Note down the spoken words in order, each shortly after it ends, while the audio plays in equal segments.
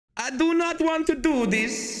I do not want to do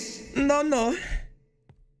this. No, no.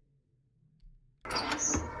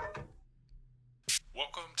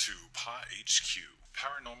 Welcome to PA HQ,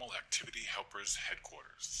 Paranormal Activity Helpers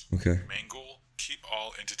Headquarters. Okay. Main goal, keep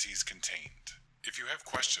all entities contained. If you have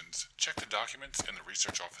questions, check the documents in the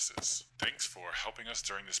research offices. Thanks for helping us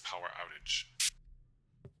during this power outage.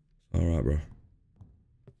 Alright, bro.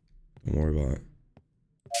 Don't worry about it.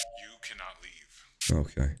 You cannot leave.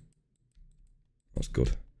 Okay. That's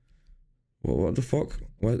good. What the fuck?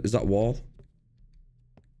 Where is that wall?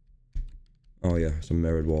 Oh yeah, it's a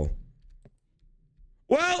mirrored wall.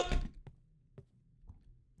 Well!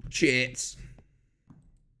 Shit.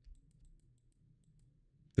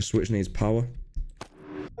 The switch needs power.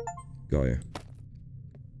 Got you.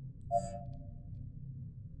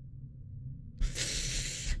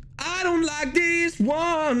 I don't like this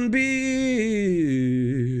one bit.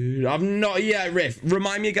 I've not yet, Riff.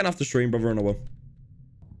 Remind me again after stream, brother, and I will.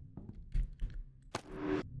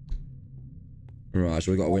 Right,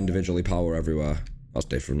 so we got to individually power everywhere. That's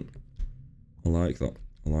different. I like that.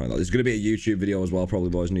 I like that. There's going to be a YouTube video as well, probably,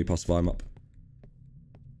 boys. New Pacify map.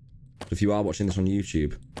 So if you are watching this on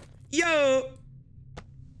YouTube, yo!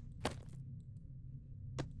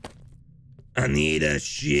 I need a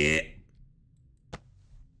shit.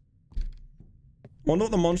 Wonder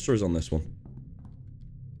what the monster is on this one.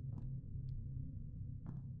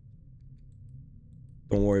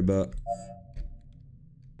 Don't worry about it.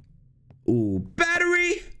 Ooh,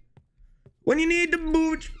 battery! When you need the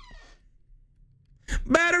boot.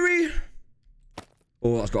 Battery!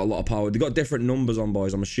 Oh, that's got a lot of power. They got different numbers on,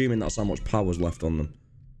 boys. I'm assuming that's how much power's left on them.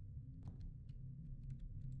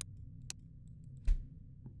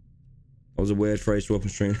 That was a weird phrase to open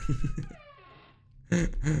stream.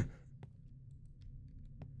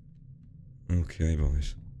 Okay,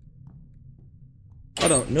 boys. I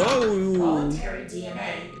don't know. Voluntary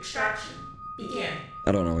DNA extraction. Begin.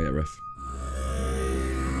 I don't know yet, Riff.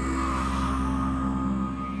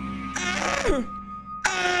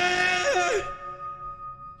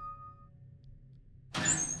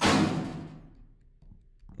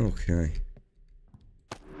 Okay.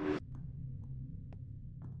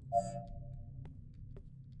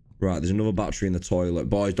 Right, there's another battery in the toilet.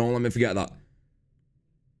 Boys, don't let me forget that.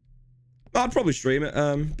 I'd probably stream it,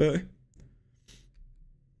 but...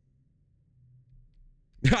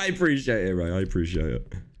 I appreciate it, Ray. I appreciate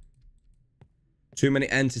it. Too many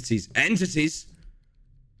entities. Entities?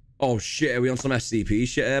 Oh, shit. Are we on some SCP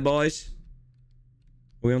shit here, boys?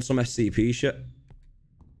 Are we on some SCP shit?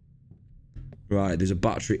 Right, there's a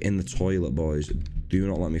battery in the toilet, boys. Do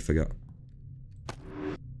not let me forget.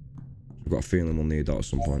 I've got a feeling we'll need that at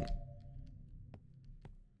some point.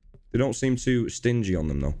 They don't seem too stingy on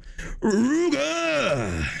them, though.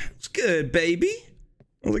 Ruger! What's good, baby?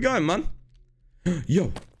 How's it going, man?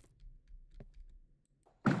 Yo.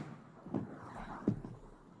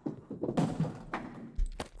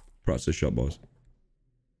 Practice shot, boys.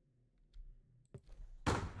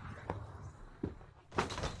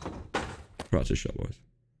 Practice shot, boys.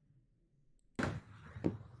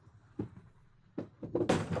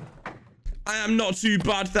 I am not too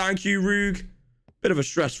bad, thank you, Rug. Bit of a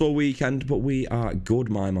stressful weekend, but we are good,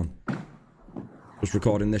 my man. Just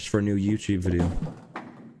recording this for a new YouTube video.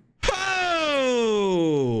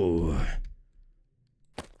 Oh!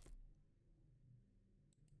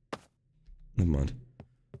 Never mind.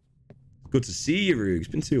 Good to see you, Rug. It's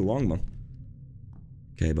been too long, man.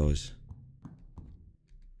 Okay, boys.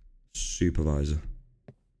 Supervisor.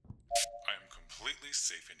 I am completely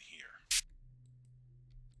safe in here.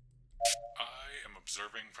 I am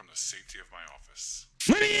observing from the safety of my office.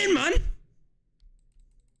 Let me in, man!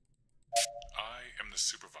 I am the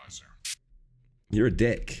supervisor. You're a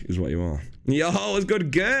dick, is what you are. Yo, it's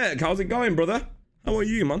good, Gurk. How's it going, brother? How are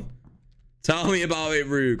you, man? Tell me about it,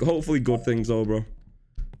 Rug. Hopefully good things, though, bro.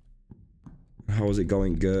 How is it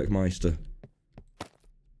going, Gurk Meister?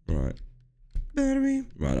 Right. Battery.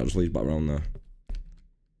 Right, I'll just leave back around there.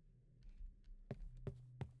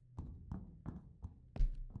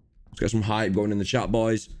 Let's get some hype going in the chat,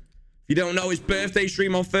 boys. If you don't know, it's birthday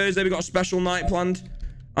stream on Thursday. We got a special night planned.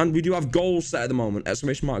 And we do have goals set at the moment.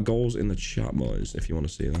 Exclamation mark goals in the chat, boys, if you want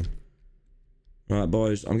to see them. Right,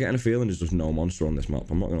 boys. I'm getting a feeling there's just no monster on this map.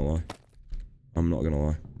 I'm not going to lie. I'm not going to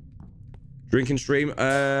lie. Drinking stream. We'll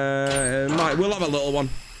have a little one.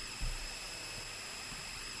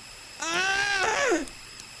 Ah!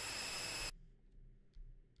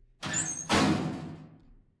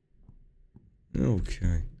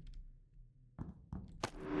 Okay.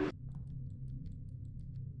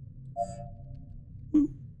 Woo.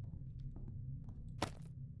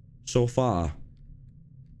 So far,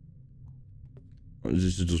 This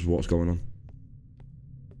is just what's going on.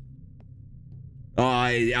 Oh,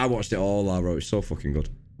 I watched it all, I wrote. It's so fucking good.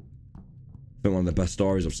 I think one of the best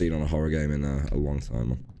stories I've seen on a horror game in a long time,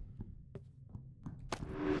 man.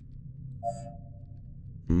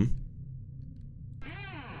 Hmm?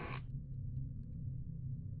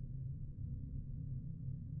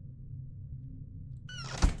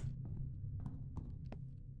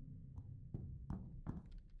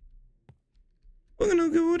 We're gonna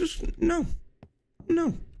go just... No.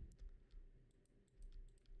 No.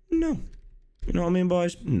 No. You know what I mean,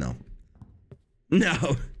 boys? No.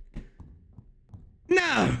 No.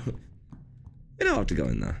 No! You don't have to go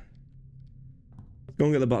in there. Go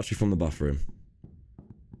and get the battery from the bathroom.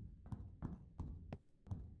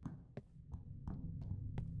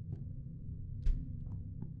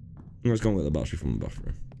 Let's go and get the battery from the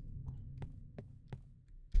bathroom.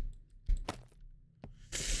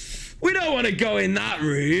 We don't want to go in that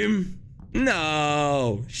room.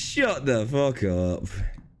 No. Shut the fuck up.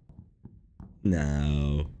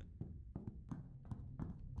 No.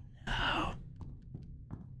 No.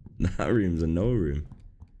 That room's a no room.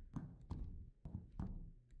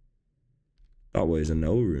 That way is a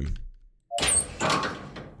no room.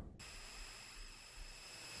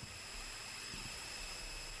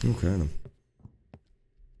 Okay then.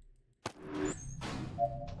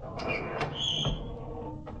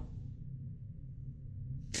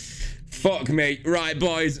 Fuck me. Right,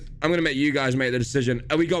 boys. I'm gonna make you guys make the decision.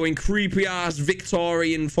 Are we going creepy ass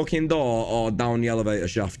Victorian fucking door or down the elevator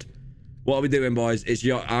shaft? What are we doing, boys? It's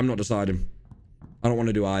your... I'm not deciding. I don't want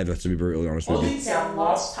to do either, to be brutally honest with you. Holding cell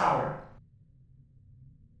lost power.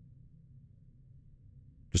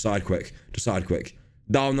 Decide quick. Decide quick.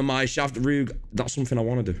 Down the my shaft, Rug. That's something I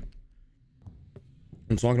want to do.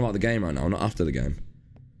 I'm talking about the game right now, not after the game.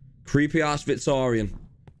 Creepy ass Victorian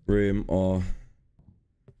room or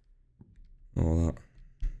all that.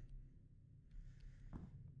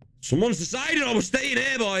 Someone's decided I was staying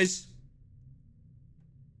here, boys.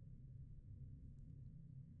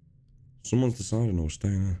 Someone's decided I was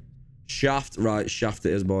staying here. Shaft, right? Shaft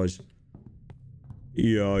it is, boys.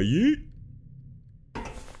 Yeah, yeah.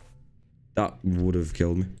 That would have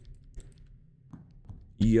killed me.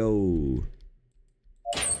 Yo.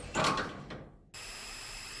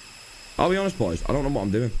 I'll be honest, boys. I don't know what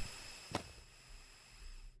I'm doing.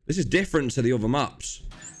 This is different to the other maps.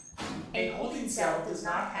 A holding cell does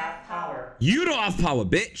not have power. You don't have power,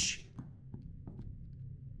 bitch.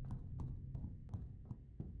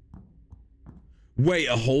 Wait,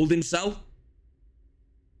 a holding cell?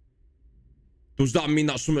 Does that mean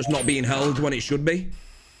that something's not being held when it should be?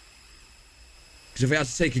 Because if I had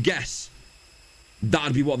to take a guess,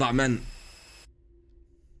 that'd be what that meant.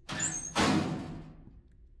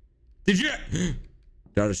 Did you? Did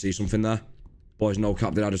I just see something there? Boys, no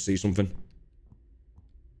cap, did I just see something?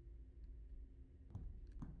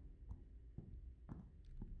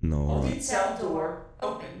 No. Holding cell door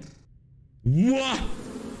opened. What?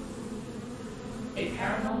 A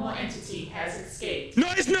paranormal entity has escaped. No,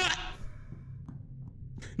 it's not!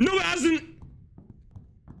 No, it hasn't!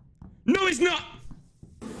 No, it's not!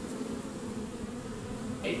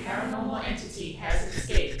 A paranormal entity has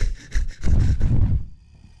escaped.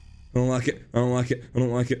 I don't like it. I don't like it. I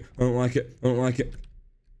don't like it. I don't like it. I don't like it.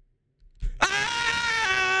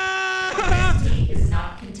 Ah! Entity is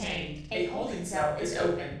not contained. A holding cell is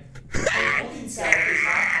open. A holding cell does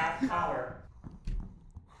not have power.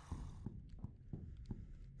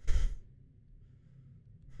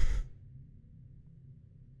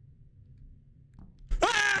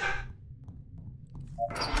 Ah!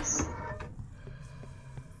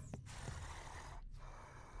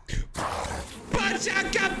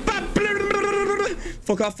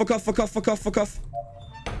 Fuck off, fuck off, fuck off, fuck off, fuck off.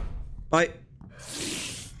 Bye.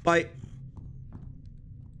 Bye.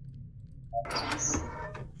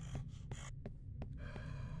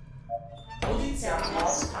 Holding cell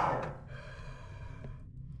lost power.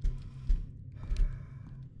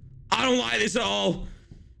 I don't like this at all.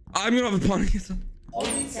 I'm gonna have a panic attack.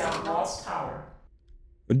 Holding cell lost power.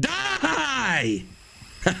 Die!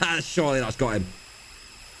 Surely that's got him.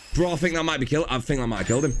 Bro, I think that might be killed. I think that might have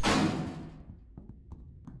killed him.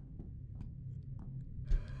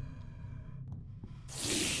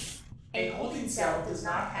 A holding cell does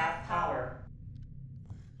not have power.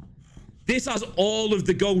 This has all of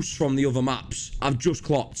the ghosts from the other maps. I've just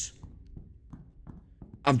clocked.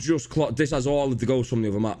 This has all of the ghosts from the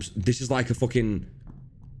other maps. This is like a fucking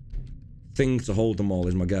thing to hold them all,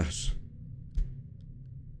 is my guess.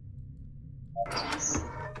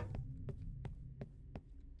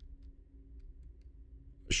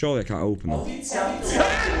 Surely I can't open that. Holding cell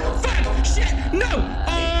Ah, fuck! Shit! No!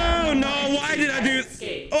 Oh, no! Why did I do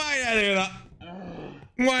that? Why did I do that?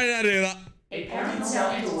 Why did I do that? A parent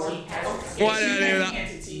cell entity has escaped. Why did I do that?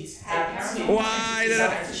 Entities have escaped. Why did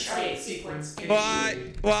I? Escape sequence.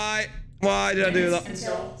 Why did I do that?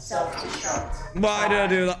 Until self-destruct. Why did I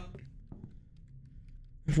do that?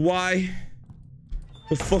 Why?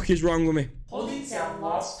 The fuck is wrong with me? Holding cell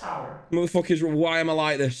lost power. What the fuck is wrong? Why am I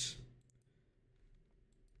like this?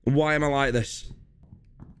 Why am I like this?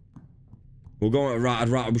 We'll go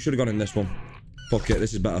right. We should have gone in this one. Fuck it.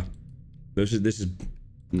 This is better. This is.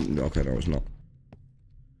 Okay, no, it's not.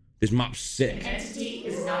 This map's sick. An entity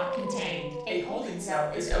is not contained. A holding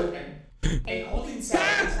cell is open. A holding cell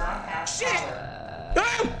does not have power.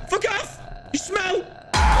 Oh, fuck off! You smell.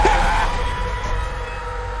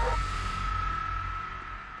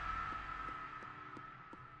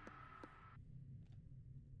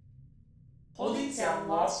 Holding cell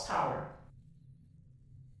lost power.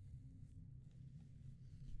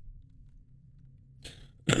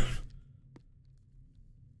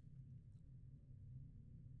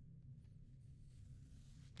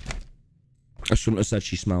 I shouldn't have said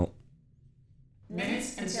she smelled.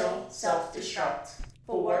 Minutes until self-destruct.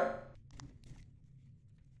 4.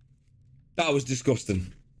 That was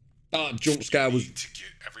disgusting. That jump scare was. To get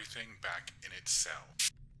everything back in its cell.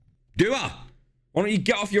 Do I? Why don't you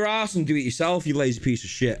get off your ass and do it yourself, you lazy piece of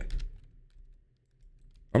shit?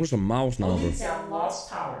 I'm just a mouse now, bro. Holding cell lost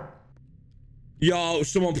power. Yo,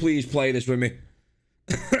 someone please play this with me.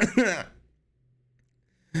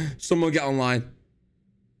 Someone get online.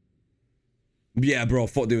 Yeah, bro,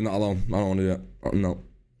 fuck doing that alone. I don't want to do that. No.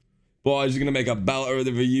 Boys, you're gonna make a belter of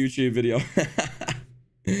a YouTube video.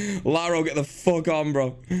 Laro, get the fuck on,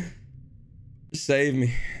 bro. Save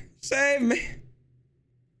me. Save me.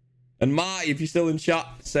 And Marty, if you're still in chat,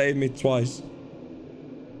 save me twice.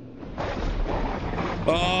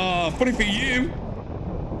 Oh, funny for you.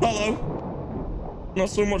 Hello. Not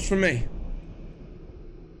so much for me.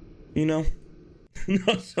 You know?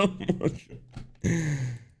 Not so much.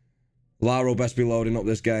 Laro best be loading up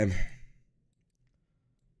this game.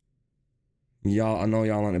 Y'all, I know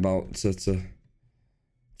y'all ain't about to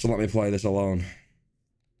let me play this alone.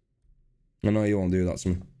 I know you won't do that to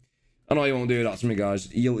me. I know you won't do that to me,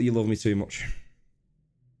 guys. You love me too much.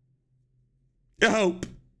 I hope.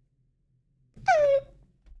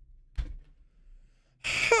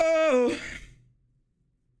 Oh.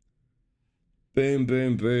 Boom,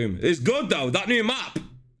 boom, boom. It's good though. That new map.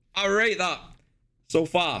 I rate that so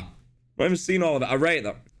far. I haven't seen all of it. I rate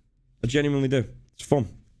that. I genuinely do. It's fun.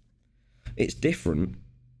 It's different.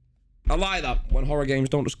 I like that when horror games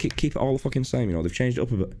don't just keep it all the fucking same. You know, they've changed it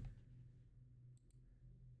up a bit.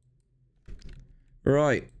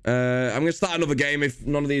 Right. I'm gonna start another game if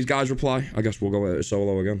none of these guys reply. I guess we'll go at it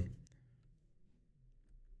solo again.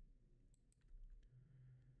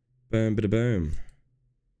 Boom, bada boom.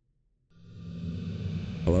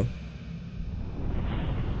 Hello?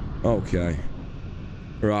 Okay.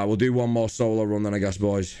 Right, we'll do one more solo run then, I guess,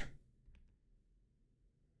 boys.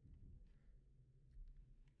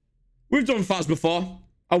 We've done Faz before.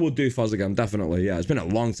 I would do Faz again, definitely. Yeah, it's been a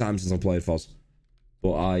long time since I played Faz.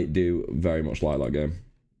 But I do very much like that game.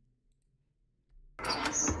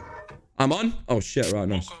 I'm on? Oh, shit, right,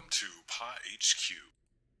 nice. Welcome to Pa HQ.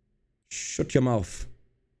 Shut your mouth.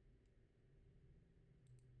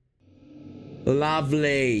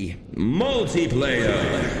 Lovely.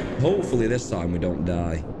 Multiplayer. Hopefully this time we don't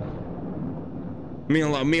die. Me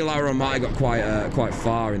and Lara and Mike got quite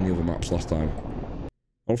far in the other maps last time. I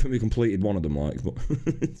don't think we completed one of them, like, but...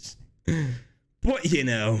 but, you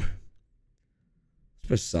know.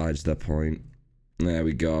 Besides the point. There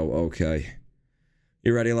we go, okay.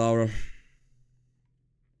 You ready, Laura?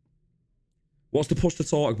 What's the push to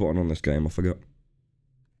talk button on this game? I forgot.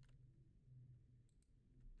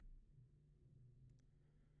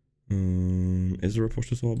 Is there a push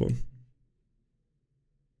to talk button?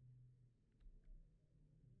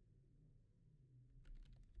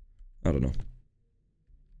 I don't know.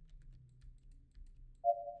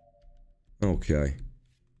 Okay.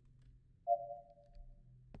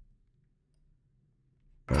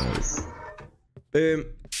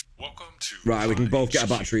 Welcome to right, we can both get a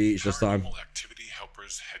battery each this time. Activity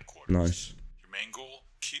Helpers Headquarters. Nice. Your main goal: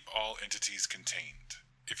 keep all entities contained.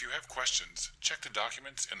 If you have questions, check the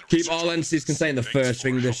documents in the keep all entities contained. The first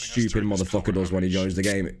thing this stupid motherfucker does when he joins the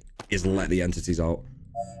game is let the entities out.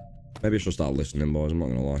 Maybe I should start listening, boys. I'm not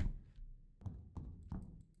gonna lie.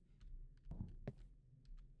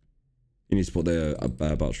 You need to put the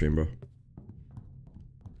battery in, bro.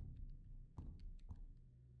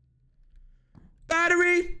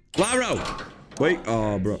 Battery! Laro! Wait,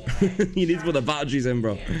 oh, bro. You need to put the batteries in,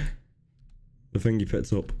 bro. The thing you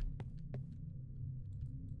picked up.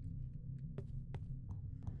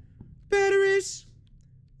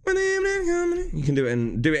 You can do it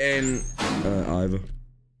in either.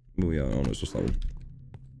 Oh yeah, no, it's just that one.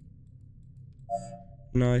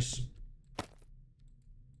 Nice.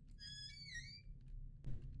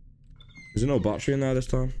 Is there no battery in there this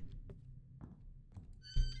time?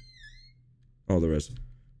 Oh, there is.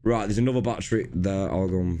 Right, there's another battery there. I'll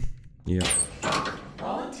go and... Yeah.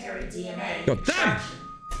 Voluntary DMA. God damn!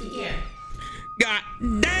 Begin. God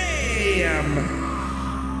damn!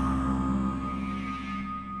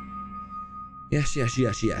 Yes, yes,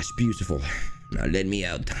 yes, yes. Beautiful. Now let me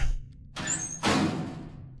out.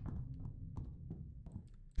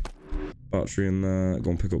 Battery in there.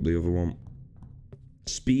 Go and pick up the other one.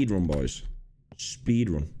 Speed run, boys. Speed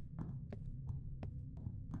run.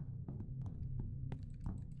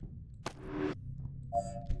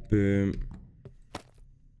 Boom. I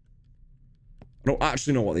don't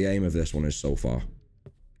actually know what the aim of this one is so far.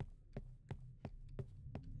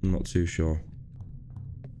 I'm not too sure.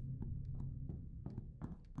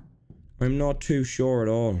 I'm not too sure at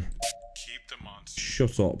all. Keep the monster.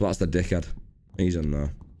 Shut up. That's the dickhead. He's in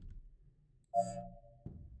there.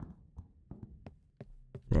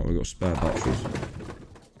 Right, we've got spare batteries.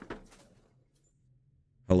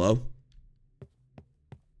 Hello?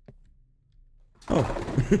 Oh.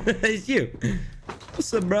 It's you.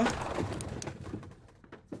 What's up, bro?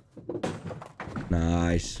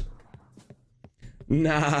 Nice.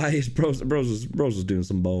 Nice. Bros was doing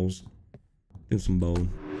some bowls. Doing some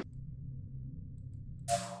bowling.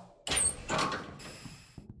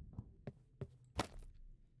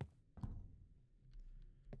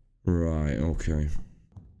 Right, okay.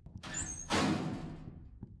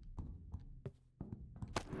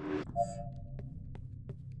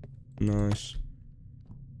 Nice.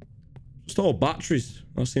 Just all batteries.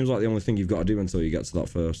 That seems like the only thing you've got to do until you get to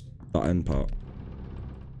that end part.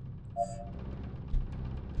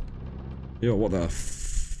 Yo, what the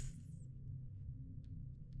f...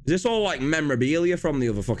 Is this all like memorabilia from the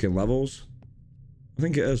other fucking levels? I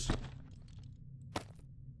think it is.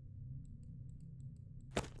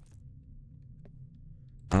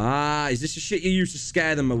 Ah, is this the shit you use to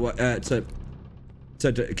scare them away,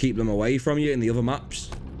 to keep them away from you in the other maps?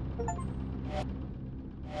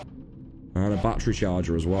 And a battery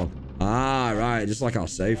charger as well. Ah, right, just like our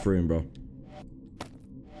safe room, bro.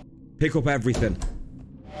 Pick up everything.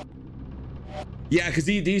 Yeah, because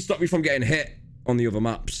these stop you from getting hit on the other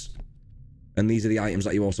maps. And these are the items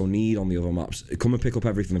that you also need on the other maps. Come and pick up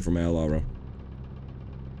everything from here, Lauro.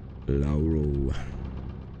 Lauro.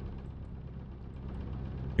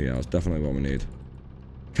 Yeah, that's definitely what we need.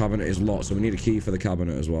 Cabinet is locked, so we need a key for the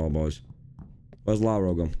cabinet as well, boys. Where's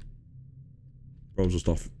Lauro gone? Bro's just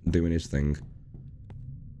off doing his thing.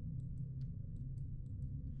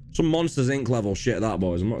 Some Monsters Inc. level shit, that,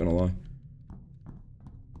 boys. I'm not gonna lie.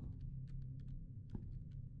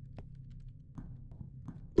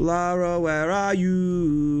 Lauro, where are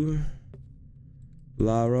you?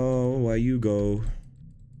 Lauro, where you go?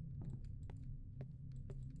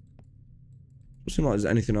 Doesn't seem like there's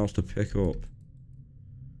anything else to pick up.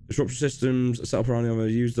 Disruption systems set up around the other.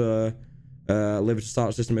 Use the lever to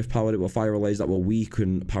start system. If powered, it will fire relays that will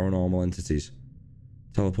weaken paranormal entities.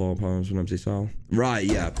 Teleport powers from empty cell. Right,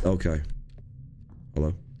 yeah, okay.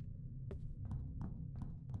 Hello.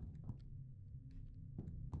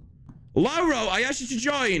 Lauro, I asked you to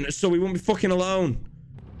join, so we won't be fucking alone.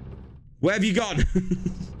 Where have you gone?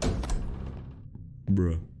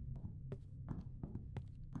 Bruh.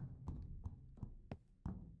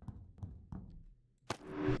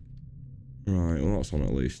 Right, well that's on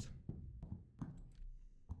at least.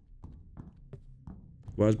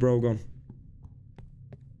 Where's bro gone?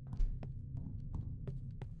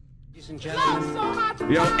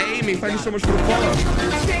 Yo, Amy, thank you so much for the follow.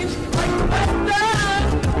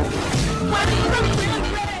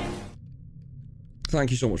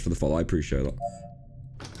 Thank you so much for the follow. I appreciate that.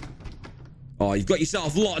 Oh, you've got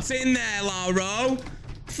yourself locked in there, Lauro.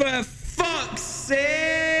 For fuck's sake,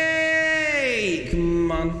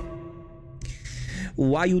 man.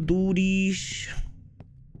 Why you do this?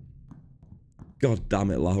 God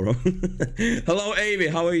damn it, Lauro. Hello, Amy.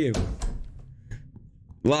 How are you?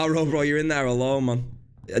 Lauro, bro, you're in there alone, man.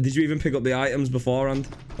 Did you even pick up the items beforehand?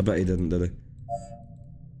 I bet he didn't, did he?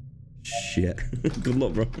 Shit. Good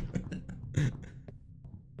luck, bro.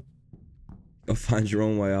 Gotta find your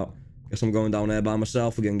own way out. Guess I'm going down there by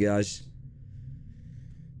myself again, guys.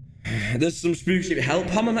 There's some spooky shit. Help?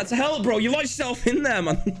 How am I meant to help, bro? You locked yourself in there,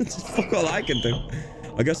 man. Just fuck all I can do.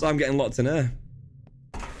 I guess I'm getting locked in here.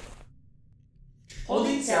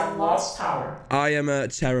 Holding cell lost power. I am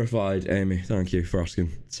terrified, Amy. Thank you for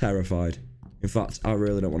asking. Terrified. In fact, I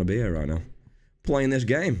really don't want to be here right now. Playing this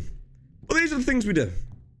game. But these are the things we do.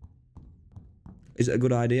 Is it a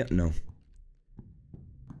good idea? No.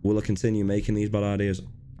 Will I continue making these bad ideas?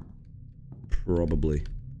 Probably.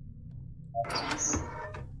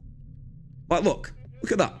 Like, look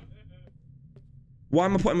at that. Why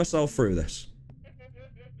am I putting myself through this?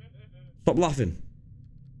 Stop laughing.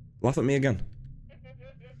 Laugh at me again.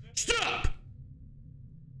 Stop!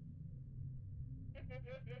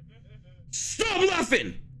 Stop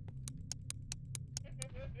laughing!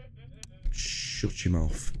 Shut your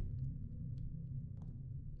mouth.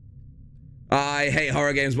 I hate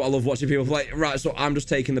horror games, but I love watching people play. Right, so I'm just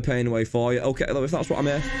taking the pain away for you. Okay, if that's what I'm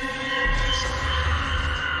here.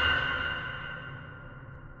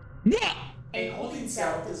 What? A holding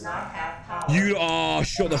cell does not have power. Oh,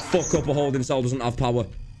 shut the fuck up. A holding cell doesn't have power.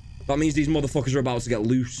 That means these motherfuckers are about to get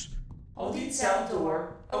loose. Holding cell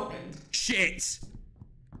door opened. Shit.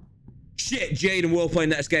 Shit, Jaden will play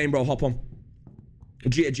next game, bro. Hop on.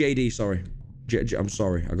 JD, sorry. I'm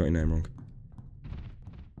sorry. I got your name wrong.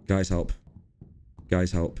 Guys, help.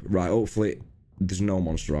 Guys, help. Right, hopefully there's no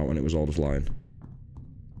monster out and it was all just lying.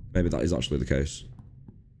 Maybe that is actually the case.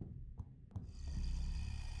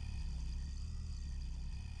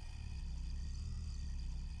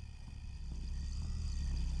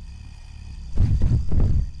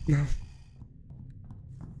 No.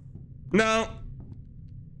 No.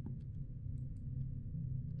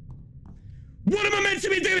 What am I meant to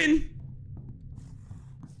be doing?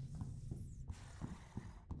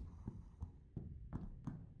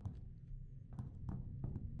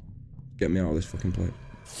 Get me out of this fucking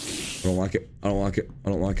place. I don't like it. I don't like it. I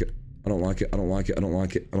don't like it. I don't like it. I don't like it. I don't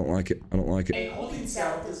like it. I don't like it. I don't like it. A holding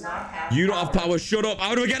cell does not have You don't have power. Shut up.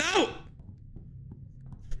 How do I get out?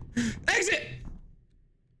 Exit.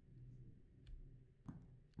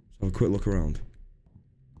 So have a quick look around.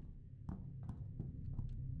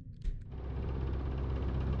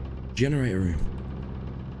 Generator room.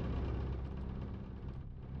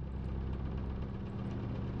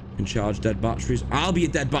 Can charge dead batteries. I'll be a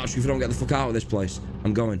dead battery if I don't get the fuck out of this place.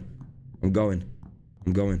 I'm going. I'm going.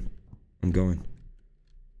 I'm going. I'm going.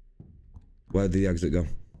 Where did the exit go?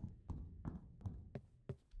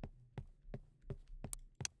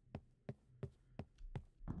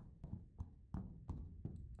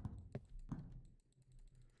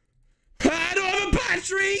 I don't have a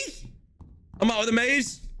battery! I'm out of the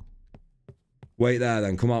maze. Wait there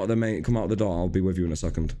then. Come out of the main. Come out of the door. I'll be with you in a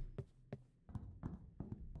second.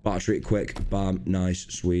 Battery, quick. Bam. Nice.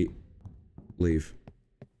 Sweet. Leave.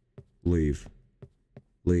 Leave.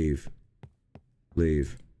 Leave.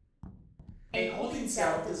 Leave. A holding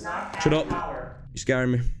cell does not have Shut up. power. You're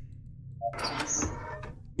scaring me.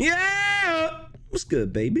 Yeah! What's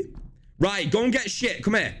good, baby? Right, go and get shit.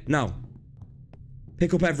 Come here. Now.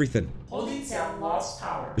 Pick up everything. Holding cell lost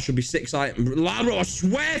power. There should be 6 items. Labro, I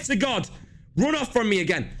swear to God. Run off from me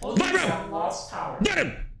again. Holding Labro! cell lost power. Get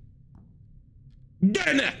him! Get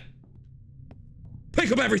in there!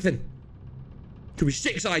 Pick up everything! Could be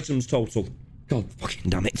 6 items total. God fucking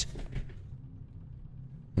damn it.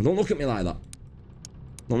 Don't look at me like that.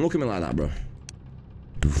 Don't look at me like that, bro.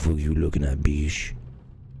 The fuck you looking at, bitch?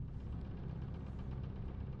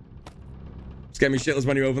 Scare me shitless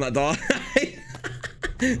when you open that door.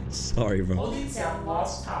 Sorry, bro. Holding cell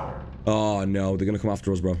lost power. Oh, no. They're gonna come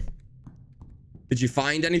after us, bro. Did you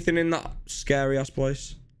find anything in that scary-ass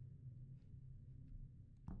place?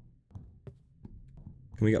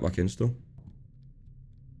 Can we get back in still?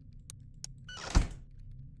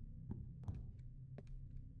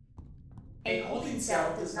 A holding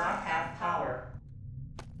cell does not have power.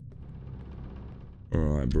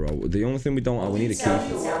 Alright, bro. The only thing we don't have, we need a key.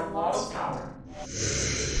 Holding cell lost power.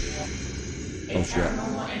 Oh, A shit.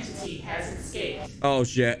 paranormal entity has escaped. Oh,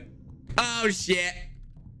 shit. Oh, shit.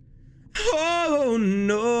 Oh,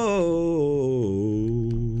 no.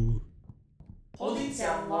 Holding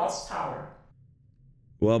cell lost power.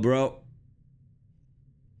 Well, bro.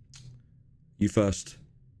 You first.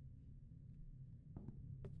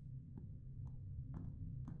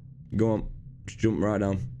 Go on. Just jump right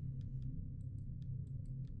down.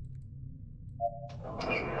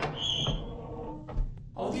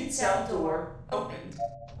 Holding cell door opened.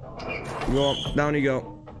 Go on. Down you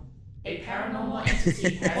go. A paranormal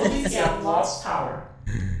entity has holding cell lost power.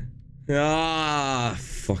 Ah,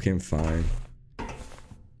 fucking fine.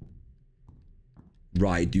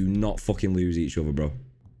 Right, do not fucking lose each other, bro.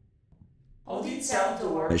 Holding cell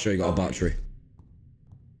door. Make sure you got a opened. battery.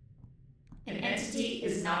 An entity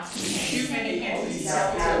is not contained. Too many entities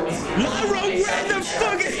are open. Laura, where the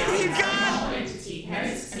fuck have you gone? Paranormal entity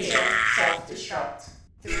has escaped. Self-destruct.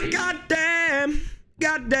 3. God damn.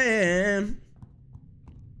 God damn.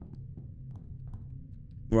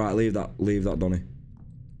 Right, leave that, Donnie.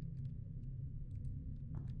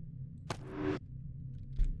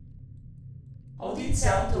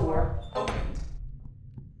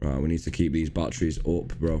 need to keep these batteries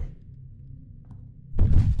up, bro.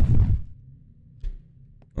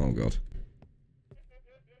 Oh, God.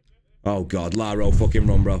 Oh, God. Laro, fucking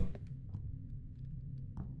run, bro.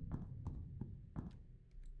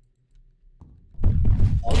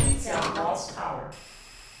 Holding cell lost power.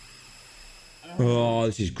 Oh,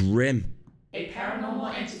 this is grim. A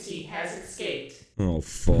paranormal entity has escaped. Oh,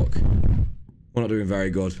 fuck. We're not doing very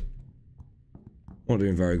good. We're not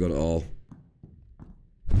doing very good at all.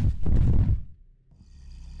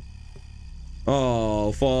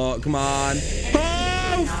 Oh, fuck, come on.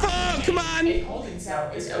 Oh, fuck, come on. A holding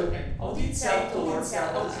cell is open. Holding cell does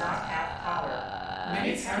not have power.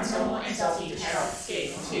 Many paranormal entities have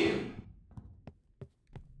escaped too.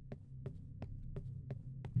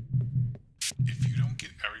 If you don't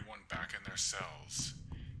get everyone back in their cells,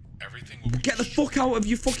 everything will be... Get the fuck out of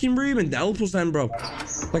your fucking room and help us then, bro.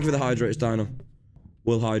 Thank you for the hydrates, Dino.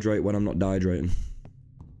 Will hydrate when I'm not dehydrating.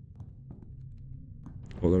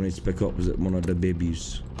 What I need to pick up is it one of the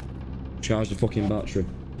babies. Charge the fucking battery.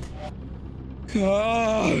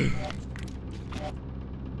 Oh.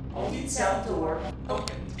 Holding cell door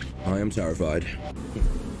open. I am terrified.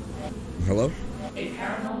 Hello? A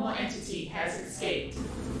paranormal entity has escaped.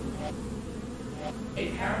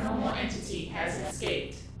 A paranormal entity has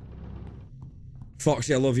escaped.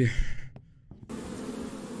 Foxy, I love you.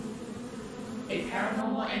 A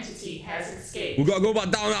paranormal entity has escaped. We gotta go back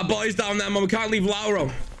down. That boy's down there, man. We can't leave Laro.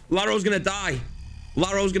 Laro's gonna die.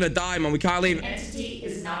 Laro's gonna die, man. We can't leave. Entity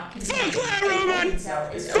is not contained. Fuck Laro, man.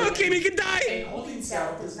 Fuck him, he can die. A holding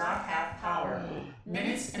cell does not have power.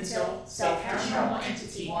 Minutes until paranormal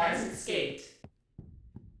entity has escaped.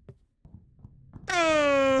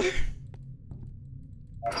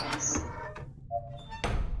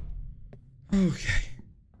 Okay.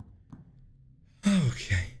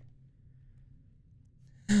 Okay.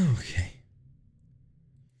 Okay.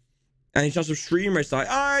 Any chance of stream race tonight?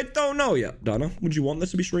 I don't know yet, Dana. Would you want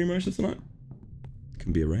this to be stream racer tonight? It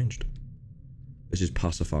can be arranged. This is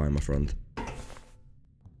Pacify, my friend.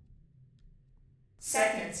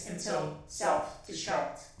 Seconds until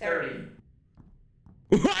self-destruct. 30.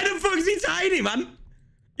 Why the fuck is he tiny, man?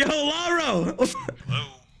 Yo, Laro! Hello?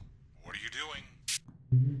 What are you doing?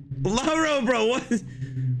 Laro, bro, what?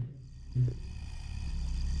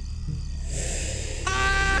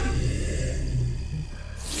 Ah!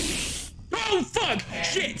 Oh, fuck!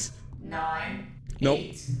 Shit! 9. Nope.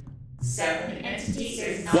 8. 7. Entity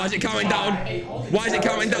is not. Why is it counting down? Why is it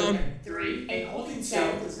counting down? 3. A holding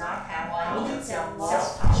cell does not have one. Holding cell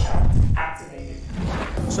lost power. Activated.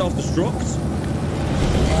 Self-destruct?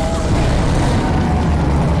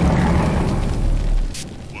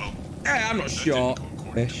 Well, Hey, I'm not that sure. didn't go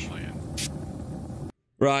according to Ish. plan.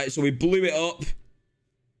 Right, so we blew it up.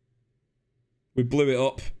 We blew it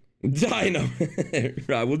up. Dino.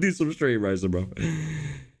 Right, we'll do some stream racer, bro.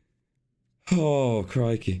 Oh,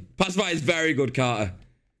 crikey. Pacify is very good, Carter.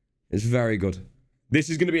 It's very good. This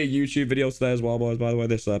is going to be a YouTube video today as well, boys, by the way,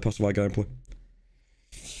 this Pacify gameplay.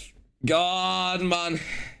 God, man.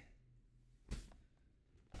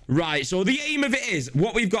 Right, so the aim of it is,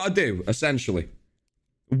 what we've got to do, essentially,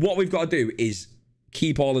 what we've got to do is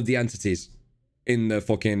keep all of the entities in the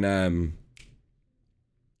fucking, in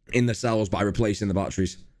the cells by replacing the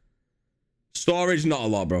batteries. Storage, not a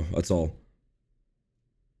lot, bro, at all.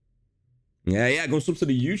 Yeah, go sub to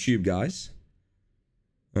the YouTube, guys.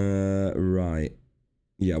 Right.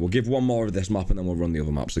 Yeah, we'll give one more of this map and then we'll run the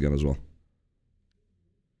other maps again as well.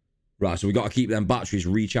 Right, so we got to keep them batteries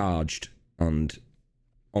recharged and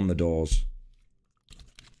on the doors.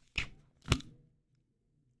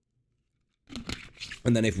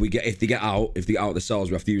 And then if they get out of the cells,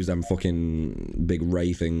 we have to use them fucking big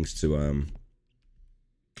ray things to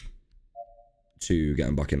get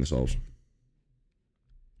them back in the cells.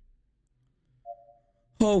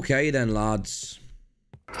 Okay then, lads.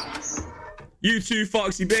 You too,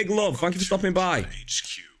 Foxy. Big love. Thank you for stopping by.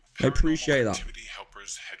 HQ. I appreciate that. Activity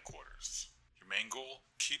Helpers Headquarters. Your main goal: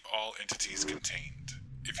 keep all entities contained.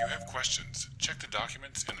 If you have questions, check the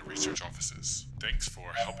documents in the research offices. Thanks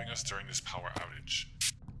for helping us during this power outage.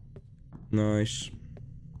 Nice.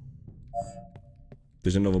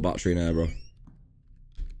 There's another battery in there, bro.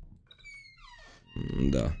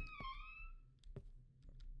 And,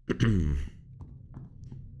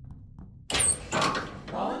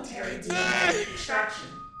 Voluntary DNA extraction.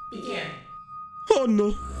 Begin. oh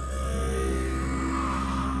no.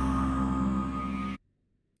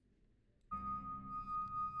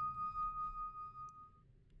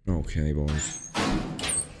 Okay, boys.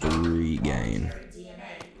 Regain. Voluntary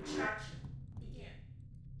DNA extraction. Begin.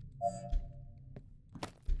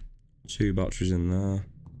 2 batteries in there.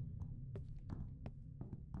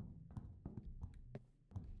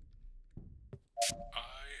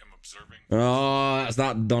 observing. Oh, that's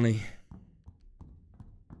that Donny.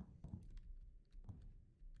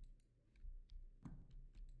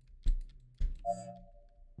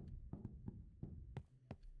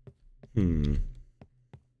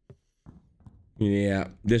 Yeah,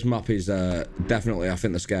 this map is definitely, I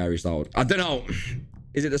think, the scariest out. I don't know.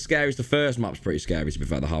 Is it the scariest? The first map's pretty scary, to be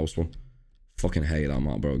fair, the house one. Fucking hate that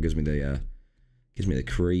map, bro. It gives me the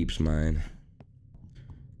creeps, man.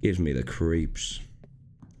 Gives me the creeps.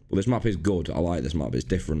 Well, this map is good. I like this map. It's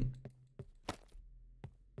different.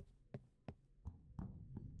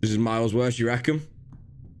 This is miles worse, you reckon?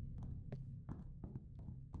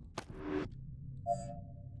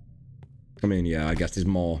 I mean, yeah, I guess there's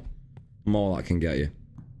more that can get you.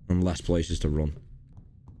 And less places to run.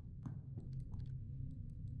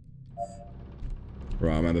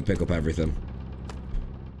 Right, remember, pick up everything.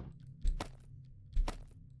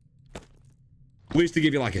 At least to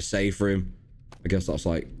give you like a safe room. I guess that's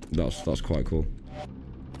like, that's quite cool.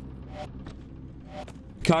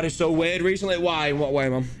 Card is so weird recently. Why? In what way,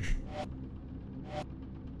 man?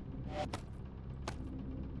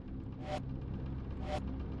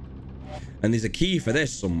 And there's a key for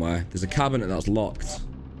this somewhere. There's a cabinet that's locked.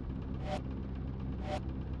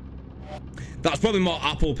 That's probably more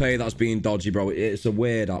Apple Pay that's being dodgy, bro. It's a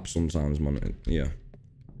weird app sometimes, man. Yeah.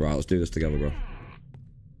 Right, let's do this together, bro.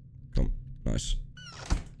 Come. Nice.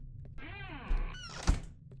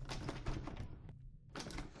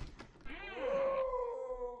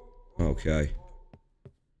 Okay.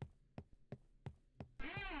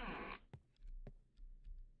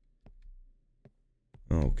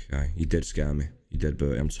 Okay. You did scare me. You did,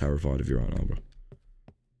 Bertie. I'm terrified of you right now, bro.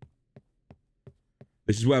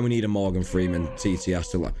 This is where we need a Morgan Freeman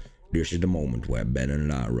TTS to like... This is the moment where Ben and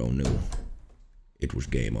Lyra knew it was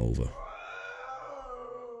game over.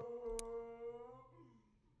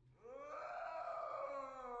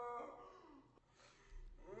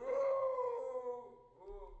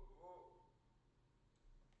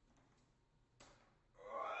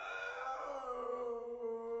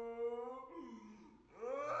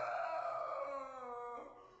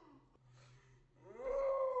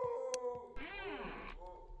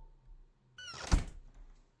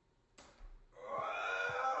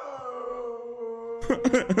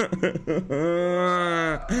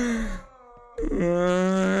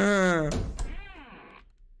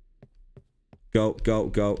 Go, go,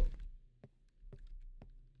 go.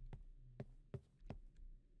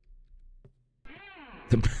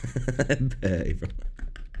 Bertie, bro.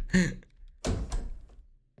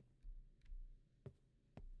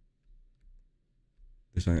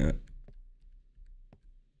 This ain't it.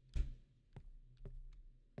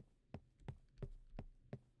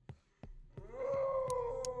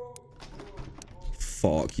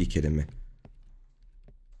 Fuck, you kidding me?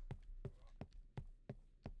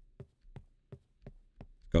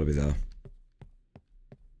 Gotta be there.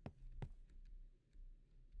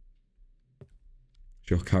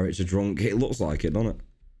 Your character drunk? It looks like it, doesn't it?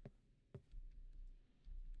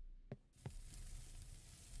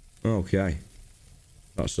 Okay.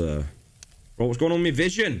 That's bro, what's going on with my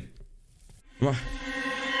vision?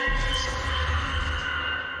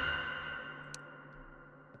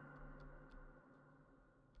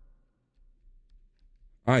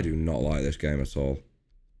 I do not like this game at all.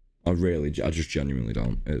 I just genuinely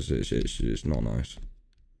don't. It's not nice.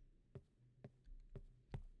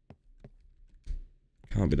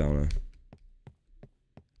 Can't be down here.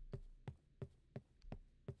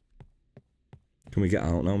 Can we get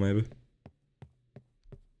out now, maybe?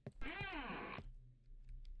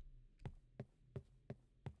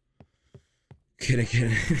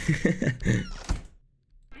 Kidding.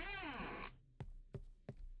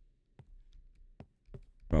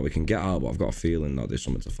 Right, we can get out, but I've got a feeling that there's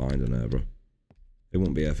something to find in there, bro. It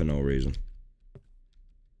wouldn't be here for no reason.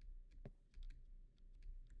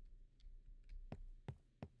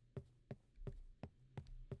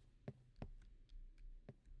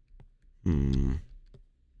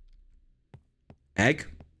 Egg?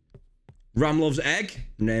 Ram loves egg?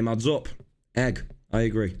 Name adds up. Egg. I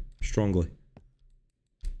agree. Strongly.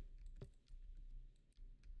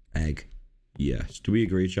 Egg. Yes. Do we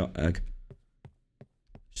agree, chat? Egg.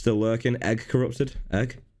 Still lurking. Egg corrupted.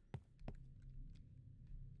 Egg.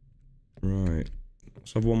 Right.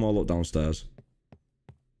 Let's have one more look downstairs.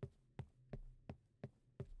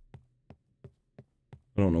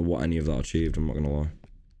 I don't know what any of that achieved, I'm not gonna lie.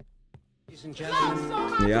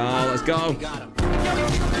 Yeah, let's go.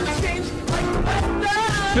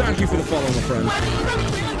 Thank you for the follow, my friend.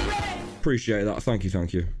 Appreciate that. Thank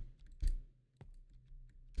you.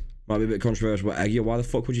 Might be a bit controversial, but Eggy, why the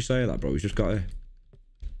fuck would you say that, bro? He's just got here.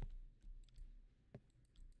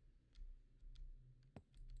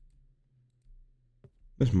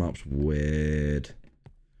 This map's weird.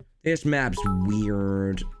 This map's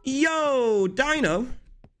weird. Yo, Dino.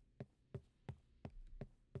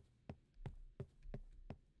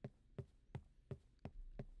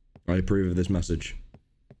 I approve of this message.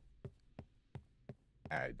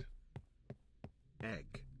 Add.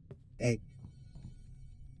 Egg. Egg.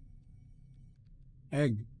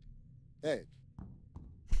 Egg. Egg.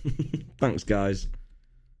 Thanks, guys.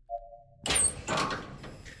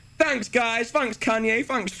 Thanks, guys. Thanks, Kanye.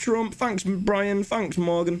 Thanks, Trump. Thanks, Brian. Thanks,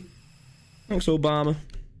 Morgan. Thanks, Obama.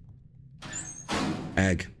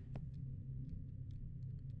 Egg.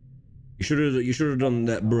 You should have done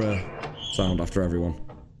that bruh sound after everyone.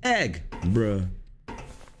 Egg, bruh.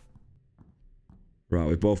 Right,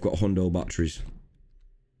 we've both got hundo batteries.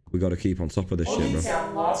 We got to keep on top of this shit,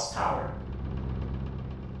 bro. Lost power.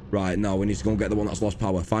 Right, no, we need to go and get the one that's lost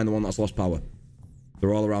power. Find the one that's lost power.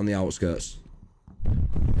 They're all around the outskirts.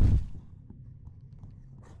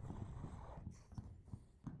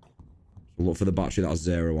 Look for the battery that has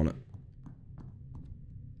 0 on it.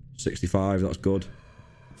 65, that's good.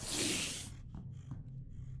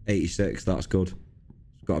 86, that's good.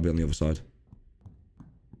 It's got to be on the other side.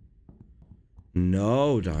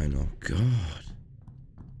 No, Dino. God.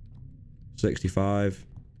 65.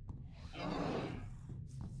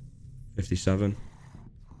 57.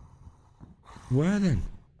 Where then?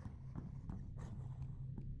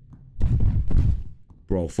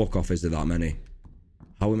 Bro, fuck off, is there that many?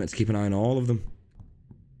 How are we meant to keep an eye on all of them?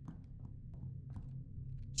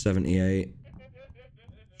 78.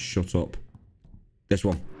 Shut up. This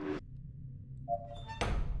one.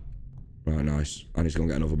 Right, nice. I need to go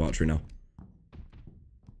and get another battery now.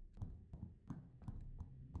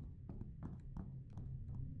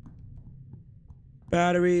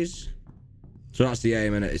 Batteries. So that's the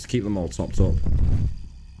aim, innit? Is to keep them all topped up.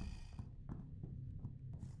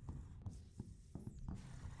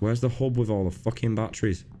 Where's the hub with all the fucking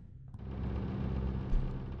batteries?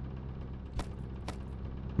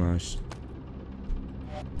 Nice.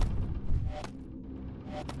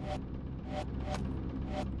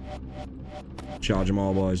 Charge them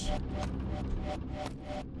all, boys.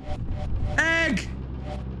 Egg!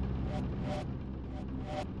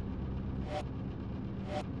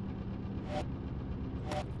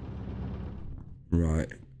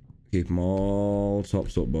 Right. Keep them all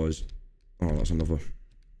topped up, boys. Oh, that's another.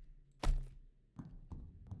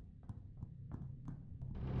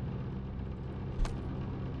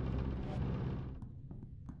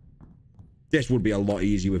 This would be a lot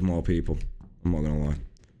easier with more people. I'm not gonna lie.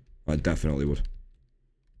 I definitely would.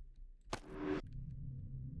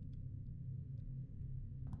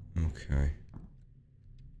 Okay.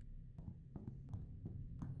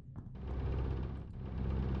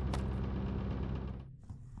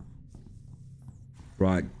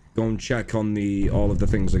 Right, go and check on all of the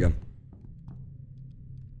things again.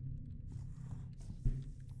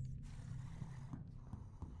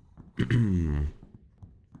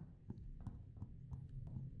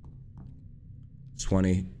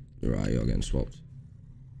 $20. Right, you're getting swapped.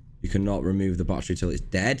 You cannot remove the battery till it's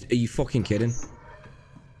dead? Are you fucking kidding?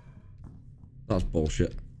 That's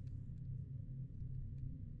bullshit.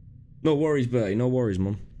 No worries, Bertie. No worries,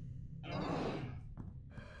 mum.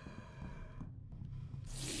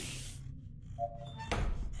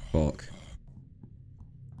 Fuck.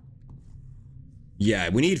 Yeah,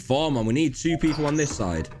 we need 4, man. We need 2 people on this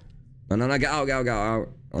side. And then I get out.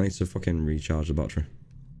 I need to fucking recharge the battery.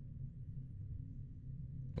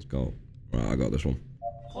 Let's go. Right, I got this one.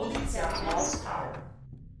 Holding cell lost power.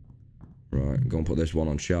 Right, go and put this one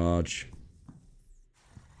on charge.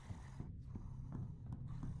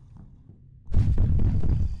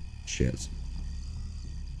 Shit.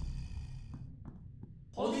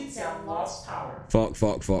 Holding cell lost power.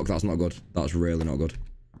 Fuck. That's not good. That's really not good.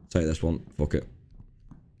 Take this one. Fuck it.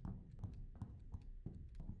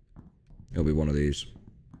 It'll be one of these.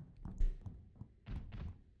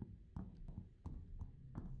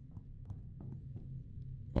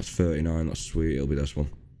 That's 39. That's sweet. It'll be this one.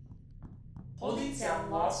 Holding cell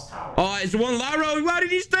lost power. Oh, it's the one Laro. Why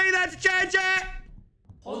did you stay there to change it?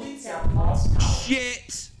 Holding cell lost power.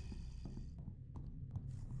 Shit.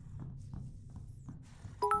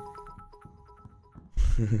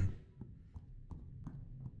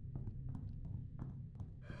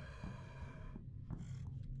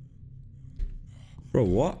 Bro,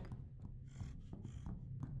 what?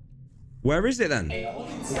 Where is it then?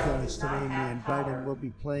 Holding cell Because does today not me have and power. Biden will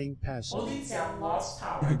be playing Pacify. Holding cell lost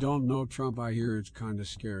I power. don't know, Trump. I hear it's kind of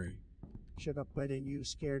scary. Shut up, Biden, you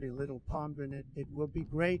scaredy little pomegranate. It will be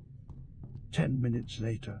great. 10 minutes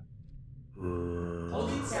later.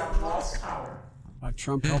 Holding cell lost power.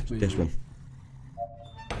 Trump helped me. This one.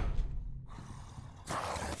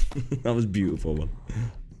 That was beautiful, man.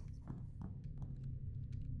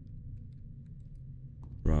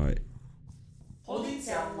 Right. Holding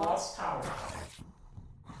cell lost power.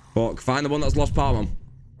 Fuck, find the one that's lost power, man.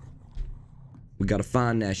 We gotta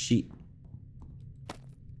find that sheet.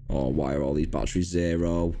 Oh, why are all these batteries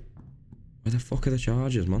 0? Where the fuck are the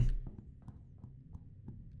chargers, man?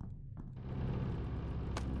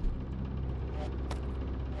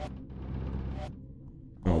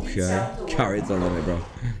 Okay. Carry the limit, bro.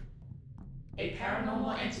 A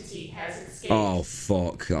paranormal entity has escaped. Oh,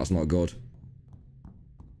 fuck. That's not good.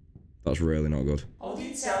 That's really not good.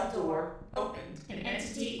 Holding cell door opened. An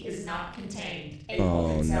entity is not contained. A Oh,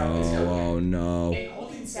 holding cell is open. no. Oh, no. A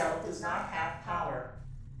holding cell does not have power.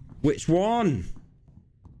 Which one?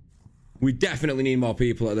 We definitely need more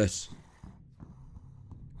people at this.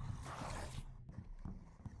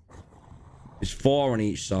 There's 4 on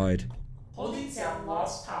each side. Holding cell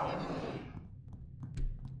lost power.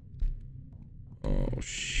 Oh,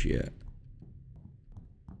 shit.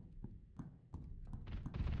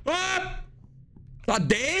 Ah! That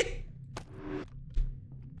dead?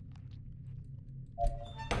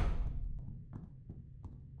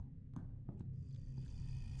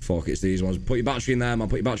 Fuck, it's these ones. Put your battery in there, man.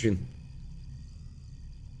 Put your battery in.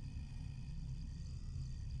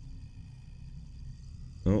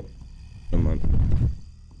 Oh, come on.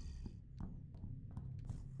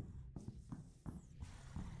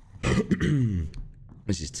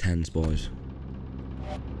 This is tense, boys.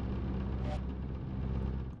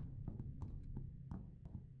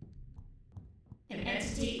 An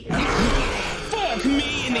entity is Fuck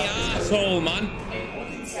me in the asshole, man. a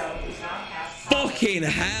holding cell does not have power. Fucking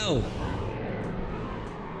hell.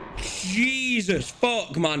 Jesus,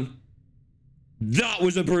 fuck, man. That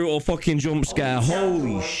was a brutal fucking jump scare.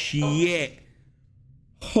 Holy shit.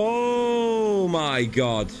 Oh my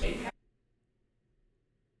god.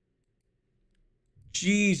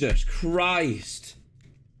 Jesus Christ.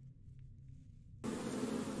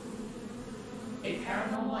 A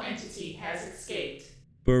paranormal entity has escaped.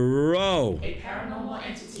 Bro. A paranormal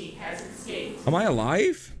entity has escaped. Am I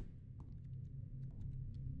alive?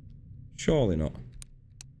 Surely not.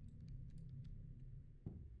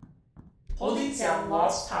 Holding cell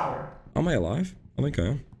lost power. Am I alive? I think I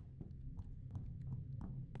am.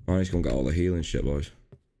 I need to go and get all the healing shit, boys.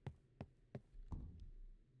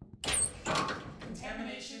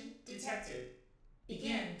 Contamination detected.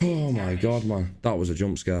 Begin. Oh my god, man. That was a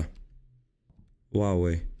jump scare.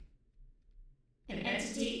 Wowee. An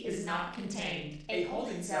entity is not contained. A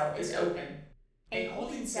holding cell is open. A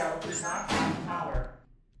holding cell does not have power.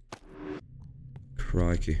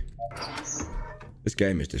 Crikey. This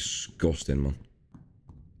game is disgusting, man.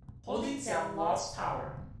 Holding cell lost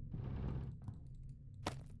power.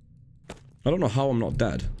 I don't know how I'm not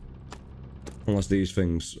dead. Unless these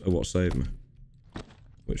things are what saved me.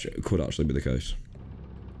 Which could actually be the case.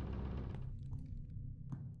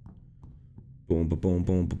 Boom, ba boom,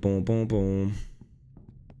 boom, ba boom, boom, boom.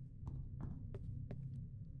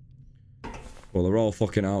 Well, they're all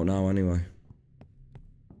fucking out now anyway.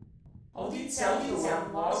 Holding cell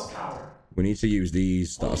lost power. We need to use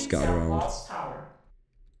these that are Holding scattered cell around. lost power.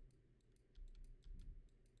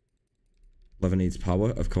 Lever needs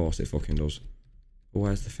power? Of course it fucking does. But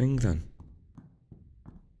where's the thing then?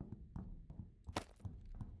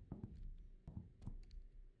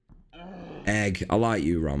 Egg. I like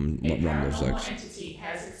you, Ram loves eggs. Entity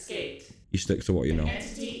has escaped. You stick to what you know.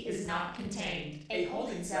 Entity is not contained. A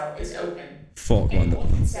holding cell is open. Fuck, man.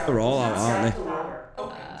 Holding cell They're all out, aren't they?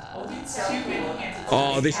 Holding cell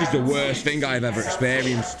Oh, this is the worst thing I've ever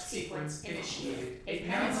experienced. sequence initiated. A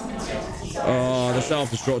paranormal entity. Oh, they're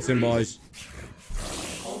self-destructing, boys.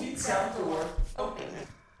 Holding cell door open.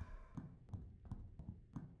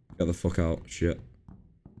 Get the fuck out. Shit.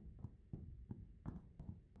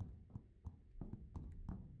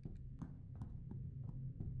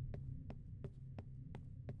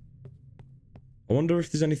 I wonder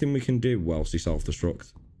if there's anything we can do whilst he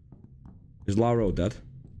self-destruct. Is Laro dead?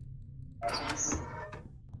 Let's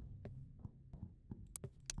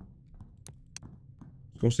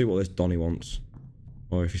go and see what this Donny wants.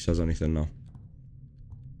 Or if he says anything now.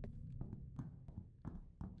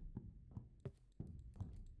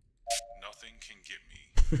 Nothing can get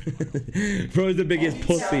me. Bro's the biggest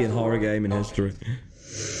pussy in horror game in history.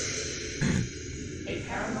 A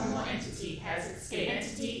paranormal entity has escaped.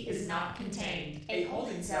 Entity is not contained. A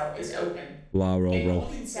holding cell is open. Laro, A bro.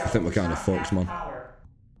 holding cell I think we're does kind of not fucked, have man. power.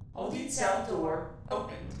 Holding cell door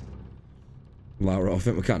opened. Laro, I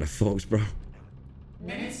think we're kind of fucked, bro.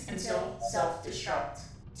 Minutes until self-destruct.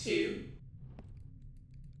 2.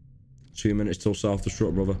 2 minutes till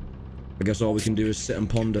self-destruct, brother. I guess all we can do is sit and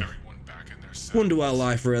ponder. Everyone back in their cells. Wonder where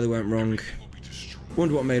life really went wrong. Everything will be destroyed.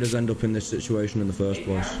 Wonder what made us end up in this situation in the first A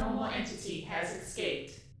place. paranormal entity has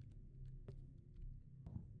escaped.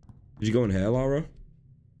 Did you go in here, Laura?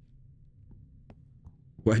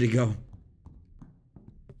 Where'd he go?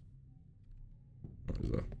 What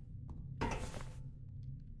is that?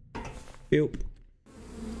 Yep.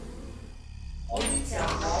 All detail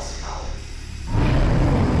lost power.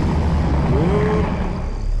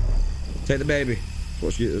 Take the baby.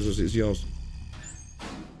 What's yours? It's yours.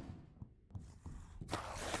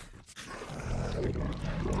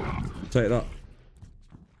 Take that.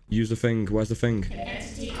 Use the thing. Where's the thing? An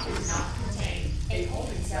entity is not contained. A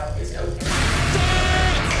holding cell is open.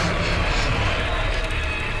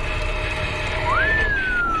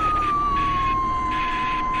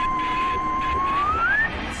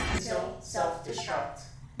 Until self-destruct.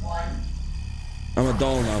 1. I'm a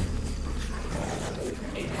doll now. A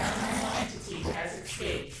paranormal entity has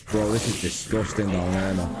escaped. Bro, this is disgusting down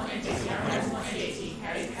there, man. Paranormal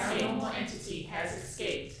entity has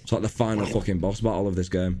escaped. It's like the final fucking boss battle of this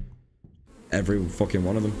game. Every fucking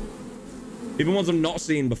one of them. Even ones I've not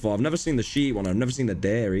seen before. I've never seen the sheep one. I've never seen the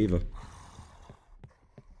dare either.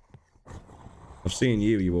 I've seen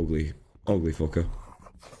you, you ugly fucker.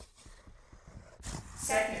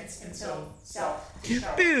 Seconds until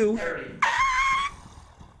self-destruct. Boo. 30.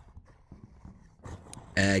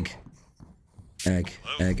 Egg. Egg.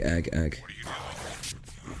 Egg, egg, egg. What are you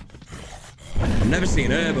doing? I've never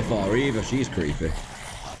seen her before either. She's creepy.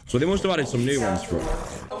 So they must have added some new ones for it.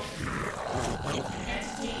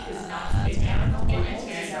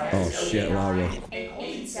 Oh shit, Laura. A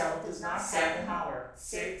holding cell does not have power.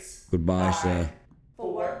 6. Goodbye, 5, sir.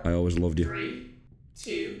 4. I always loved you. 3,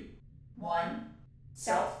 2, 1.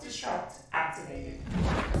 Self-destruct activated.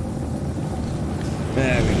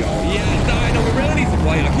 There we go. Yeah, no, we really need to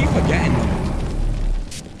play it. I keep forgetting them.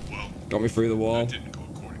 Well, Got me through the wall. that didn't go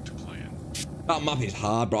according to plan. That map is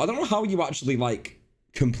hard, bro. I don't know how you actually, like,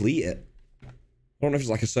 complete it. I don't know if it's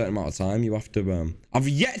like a certain amount of time you have to, I've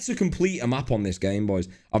yet to complete a map on this game, boys.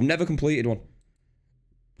 I've never completed one.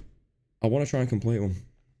 I want to try and complete one.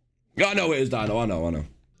 I know it is, Dino. I know.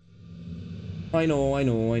 I know,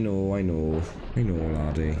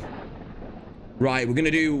 laddie. Right, we're going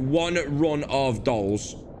to do one run of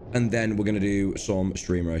dolls, and then we're going to do some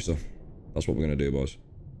Stream Racer. That's what we're going to do, boys.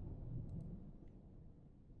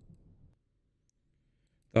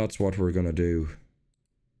 That's what we're going to do.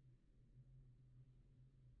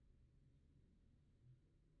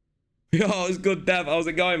 Yo, it's good, Dev. How's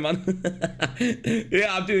it going, man?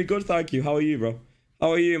 Yeah, I'm doing good, thank you. How are you, bro?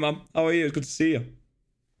 How are you, man? How are you? It's good to see you.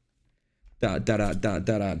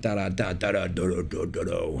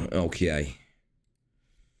 Okay.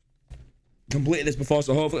 Completed this before,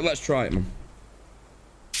 so hopefully let's try it, man.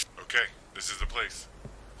 Okay, this is the place.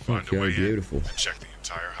 Find Okay, a way beautiful. in and check the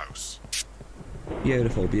entire house.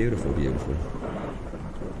 Beautiful.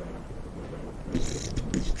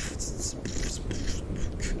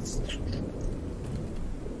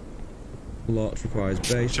 Lot requires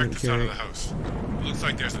Check basement. the side of the house. It looks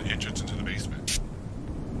like there's an entrance into the basement.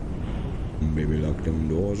 Baby, lock them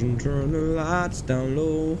doors and turn the lights down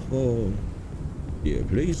low. Yeah,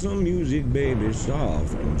 play some music, baby,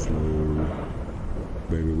 soft and slow.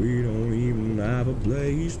 Baby, we don't even have a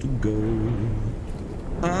place to go.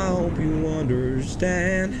 I hope you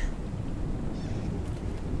understand.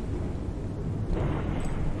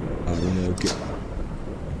 I've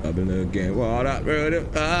been looking what I really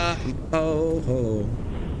oh.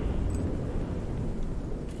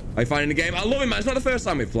 Are you finding the game? I love it, man. It's not the first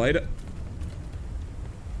time we've played it.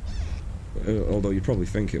 Although you probably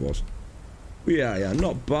think it was. But yeah,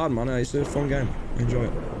 not bad, man. It's a fun game. Enjoy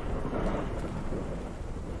it.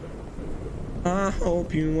 I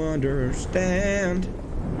hope you understand.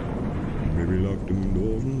 Baby, lock them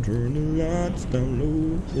doors and turn the lights down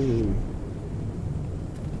low.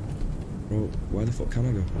 Bro, where the fuck can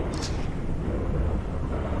I go?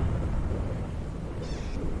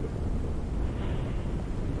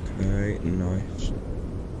 Okay, nice.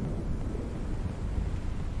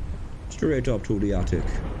 Straight up to the attic.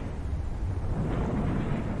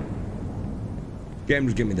 Game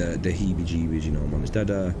just give me the heebie-jeebies, you know, man. It's that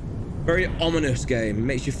very ominous game. It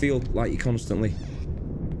makes you feel like you're constantly,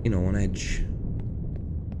 you know, on edge.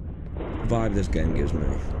 The vibe this game gives me.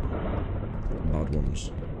 Bad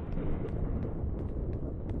ones.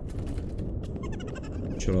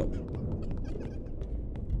 Shut up.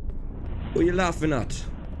 What are you laughing at?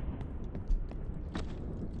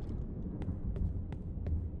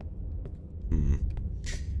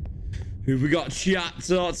 Who we got? Chat,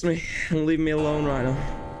 talk to me. Leave me alone right now.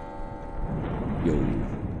 Yo.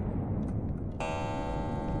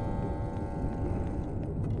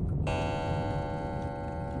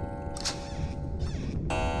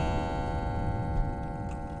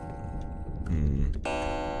 man.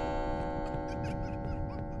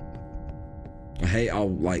 I hate how,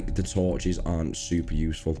 like, the torches aren't super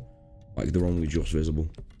useful. Like, they're only just visible.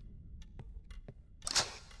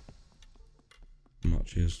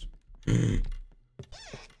 Matches.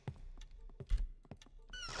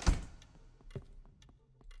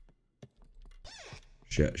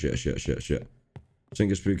 Shit.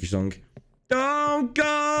 Sing a spooky song. Don't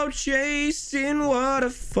go chasing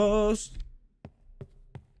waterfalls.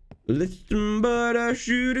 Listen, but I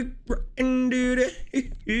should have grinded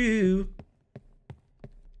it.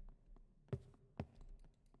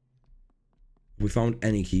 We found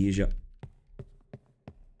any keys yet?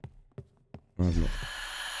 I have not.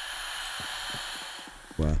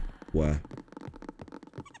 Where?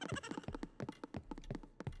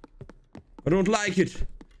 I don't like it.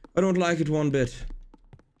 I don't like it one bit.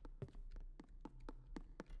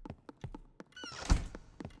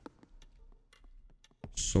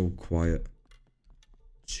 So quiet.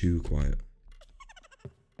 Too quiet.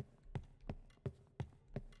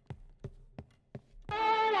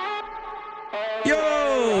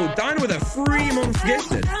 Yo! Dine with a 3-month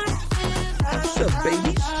gifted. What's up,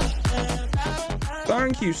 babies?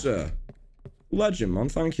 Thank you, sir. Legend, man.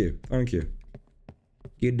 Thank you.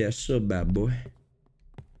 Get that sub, bad boy.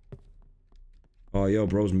 Oh, yo,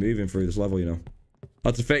 bro's moving through this level, you know.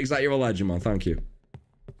 Had to fix that. You're a legend, man. Thank you.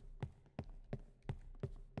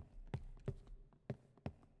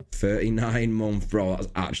 39 month, bro. That's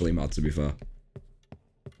actually mad, to be fair.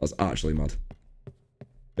 That's actually mad.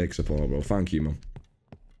 Big support, bro. Thank you, man.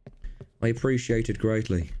 I appreciate it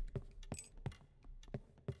greatly.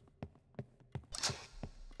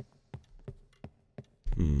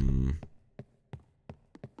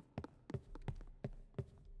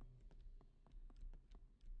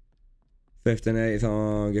 Fifth and 8th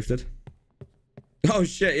are gifted. Oh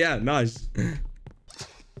shit, yeah, nice.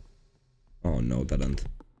 Oh no, dead end.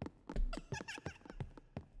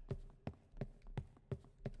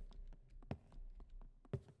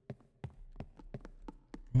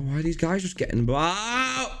 Oh, why are these guys just getting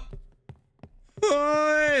by?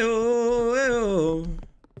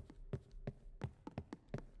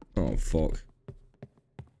 Oh, fuck.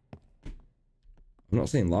 I've not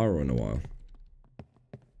seen Lara in a while.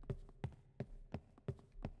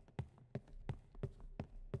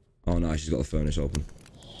 Oh, nice. She's got the furnace open.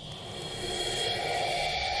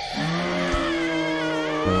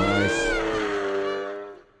 Nice.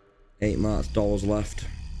 $8 left.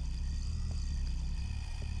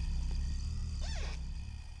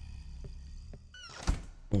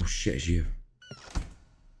 Oh, shit, it's you.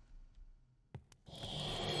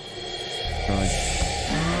 Nice.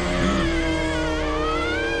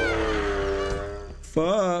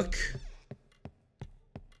 Fuck.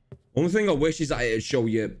 Only thing I wish is that it'd show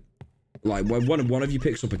you, like, when one of you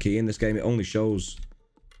picks up a key in this game, it only shows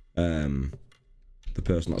the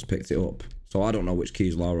person that's picked it up. So I don't know which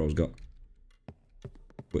keys Lara's got,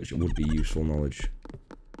 which would be useful knowledge.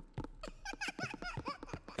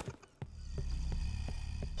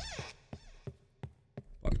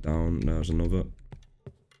 Back down. There's another.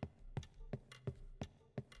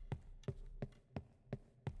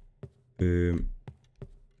 Where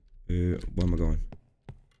am I going?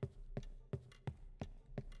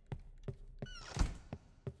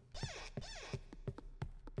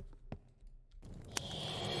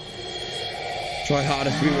 Try harder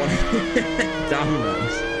if we want. Damn,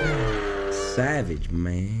 Max. Savage,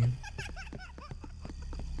 man.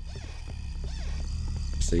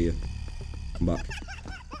 See ya. I'm back.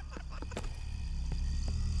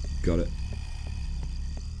 Got it.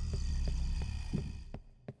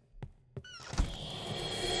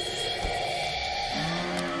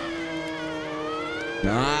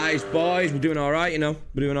 Nice, boys. We're doing all right, you know.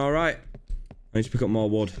 We're doing all right. I need to pick up more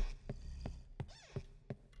wood.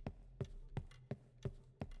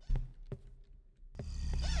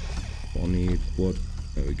 I need wood.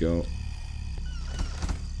 There we go.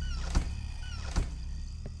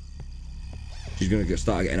 She's gonna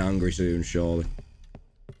start getting angry soon, surely.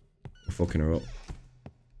 We're fucking her up.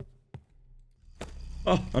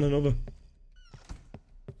 Oh, and another.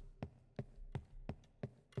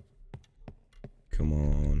 Come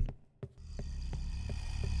on.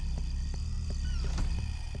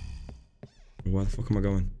 Where the fuck am I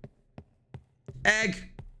going? Egg!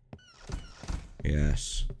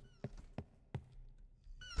 Yes.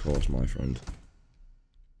 Of course, my friend.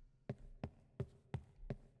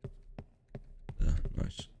 There,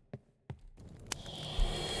 nice.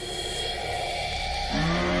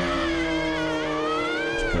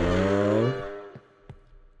 Let's go.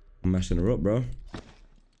 I'm messing her up, bro.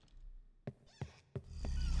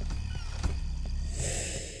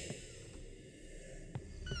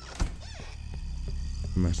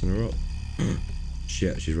 messing her up.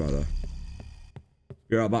 Shit, she's right there.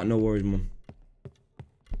 You're right back, no worries, mum.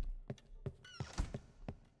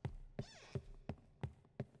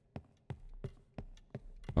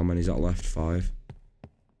 How many's that left? 5.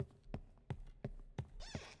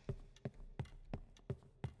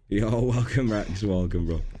 Yo, welcome, Rex. Welcome,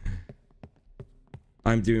 bro.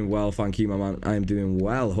 I'm doing well, thank you, my man. I am doing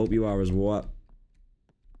well. Hope you are as well.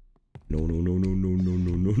 No, no, no, no, no, no,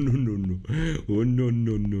 no, no, no, no, no. Oh, no,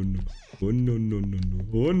 no, no, no. Oh, no, no, no, no.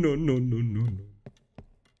 Oh, no, no, no, no, no.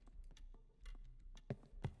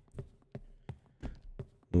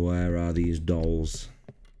 Where are these dolls?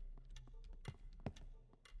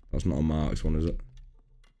 That's not a Mark's one, is it?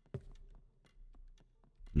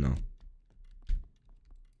 No.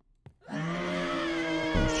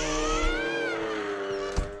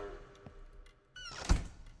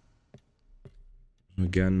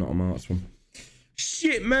 Again, not a Mark's one.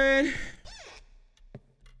 Shit, man!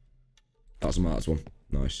 That's a Mark's one.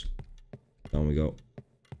 Nice. Down we go.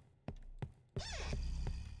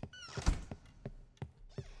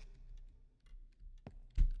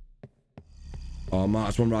 Oh,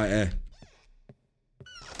 Mark's one right here.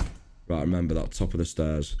 Right, remember that top of the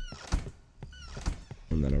stairs.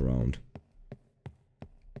 And then around.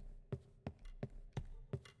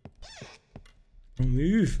 Oh,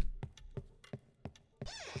 move.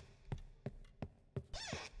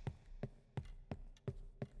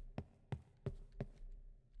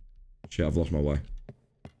 Shit, I've lost my way.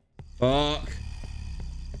 Fuck.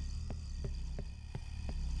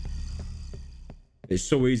 It's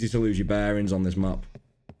so easy to lose your bearings on this map.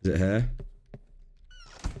 Is it here?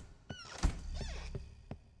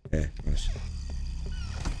 Yeah, nice.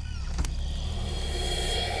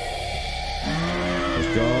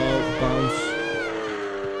 Let's go. Bounce.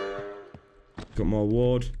 Got more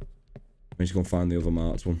wood. I'm just gonna find the other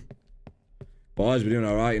marked one. Boys, we're doing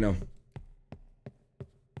alright, you know.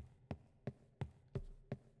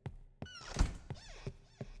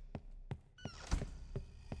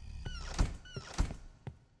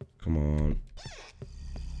 Come on.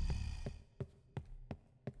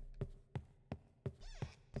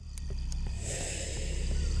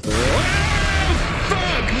 Oh,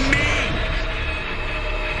 fuck me!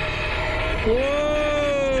 Whoa!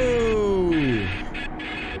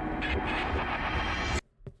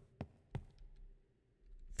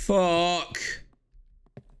 Fuck.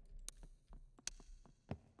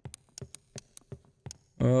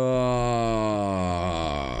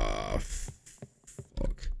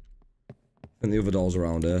 Fuck. And the other doll's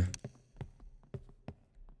around here.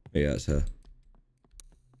 Yeah, it's here.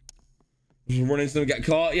 Just run into them and get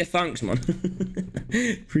caught. Yeah, thanks, man.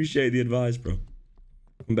 Appreciate the advice, bro.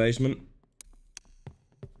 Basement.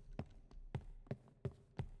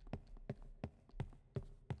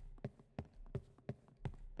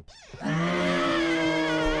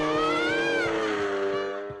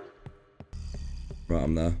 Right,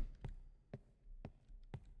 I'm there.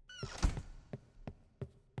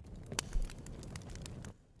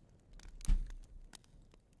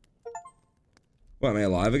 Wait, am I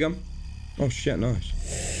alive again? Oh shit, nice.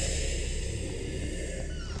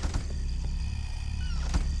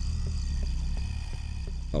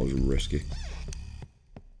 That was risky.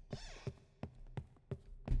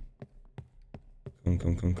 Come.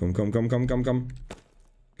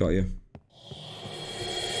 Got you.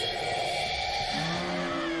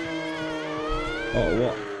 Oh,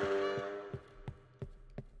 what?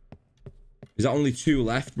 Is that only 2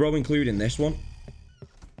 left, bro, including this one?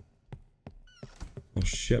 Oh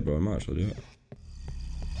shit, bro, I might actually do it.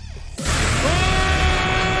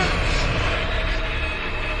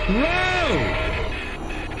 Bro!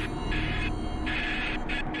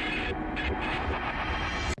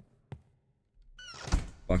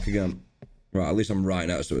 Back again. Right, at least I'm right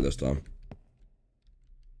next to it this time.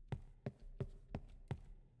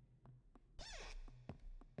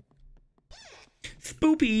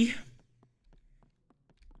 Spoopy!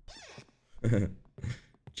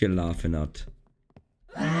 You're laughing at.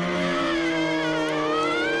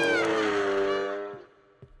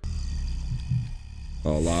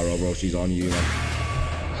 Oh, Lara, bro, she's on you, man.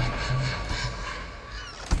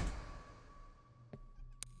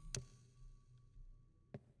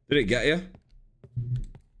 Did it get you?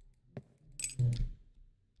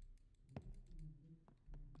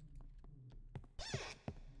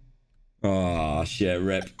 Oh, shit,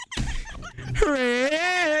 rip.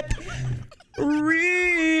 Rip!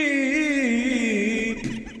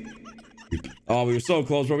 Oh, we were so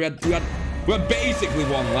close, bro. We had basically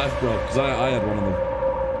one left, bro. Because I had one of them.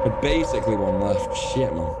 We had basically one left.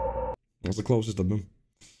 Shit, man. That's the closest I've been.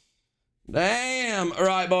 Damn!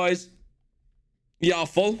 Alright, boys. Yeah,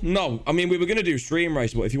 full? No. I mean, we were going to do stream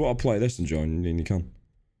race, but if you want to play this and join, then you can.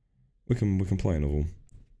 We can play another one.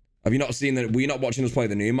 Have you not seen that? Were you not watching us play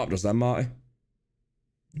the new map just then, Marty?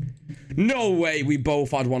 No way, we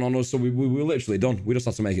both had one on us, so we were literally done. We just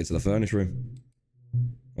had to make it to the furnace room.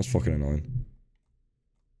 That's fucking annoying.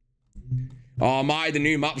 Oh my, the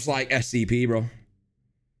new map's like SCP, bro.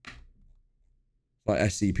 Like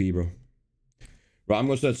SCP, bro. Right, I'm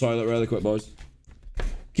going to the toilet really quick, boys.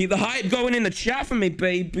 Keep the hype going in the chat for me,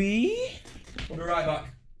 baby. I'll be right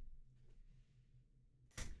back.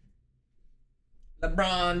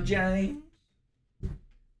 LeBron James.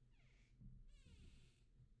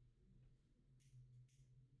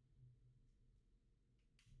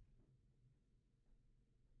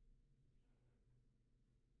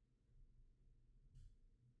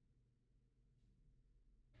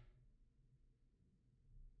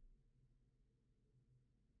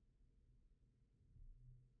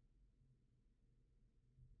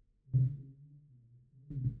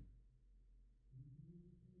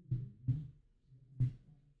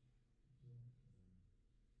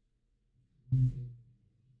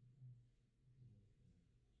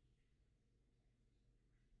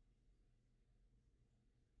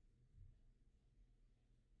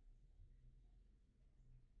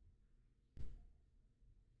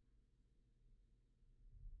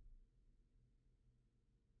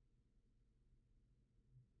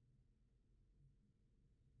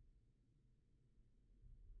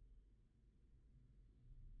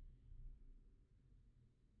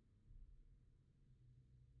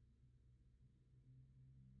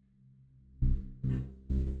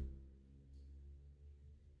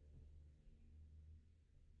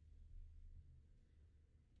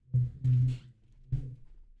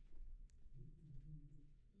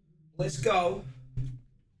 Let's go.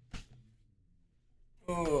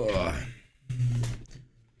 Oh,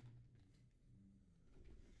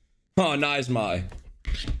 nice, Marty.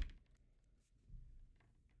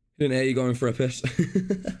 Didn't hear you going for a piss.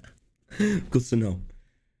 Good to know.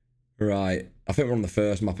 Right. I think we're on the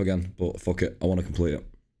first map again, but fuck it. I want to complete it.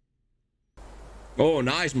 Oh,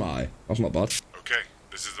 nice, Marty. That's not bad. Okay,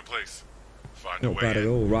 this is the place. Find Not bad at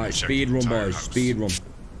all. Right, speed run, boys. Speed run.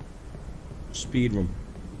 Speed run.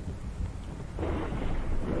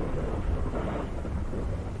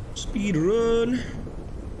 Speed run.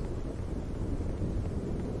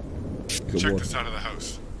 Check this out of the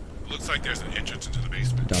house. Looks like there's an entrance into the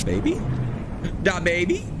basement. Da baby? Da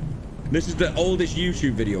baby? This is the oldest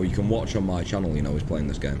YouTube video you can watch on my channel, you know, is playing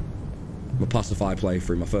this game. My Pacify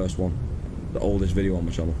playthrough, my first one. The oldest video on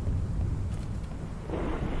my channel.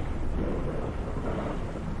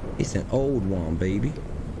 It's an old one, baby.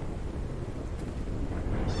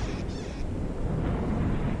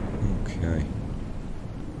 Okay.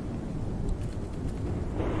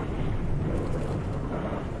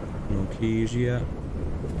 No keys yet.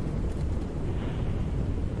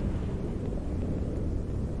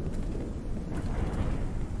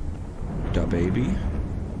 Da baby.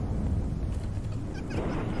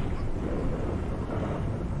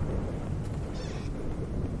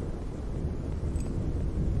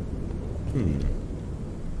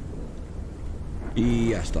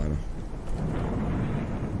 Yes, Dino.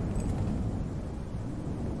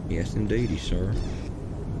 Yes, indeedy, sir.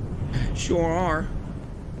 Sure are.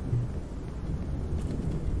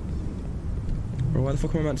 Bro, where the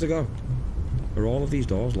fuck am I meant to go? Are all of these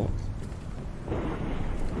doors locked?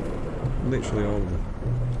 Literally all of them.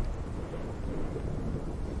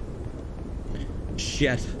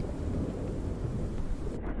 Shit.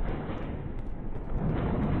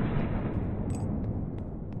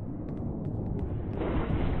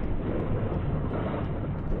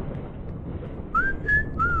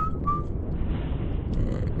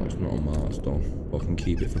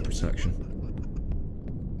 Keep it for protection.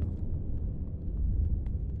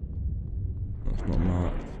 That's not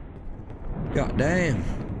marked. God damn.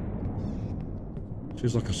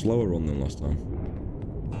 Feels like a slower run than last time.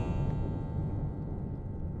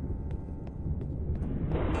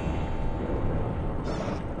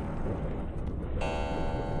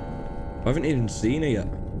 I haven't even seen her yet.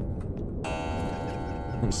 I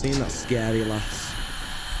haven't seen that scary lass.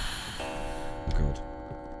 Oh god.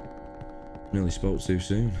 Nearly spoke too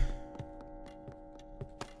soon.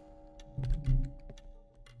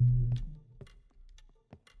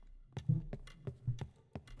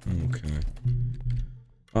 Okay.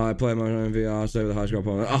 I play my own VR, save the high score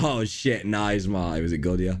opponent. Oh shit, nice, Marty. Was it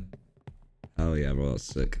good, yeah? Hell yeah, bro, that's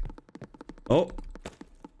sick. Oh!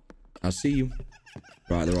 I see you.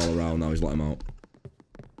 Right, they're all around now, he's let them out.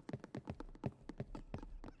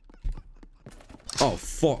 Oh,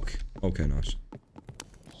 fuck. Okay, nice.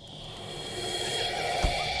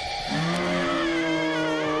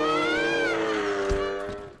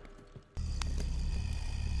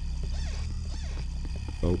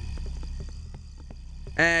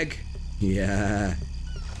 Egg. Yeah.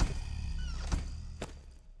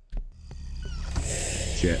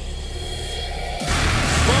 Shit.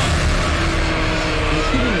 Fuck.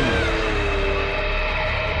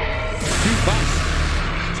 Too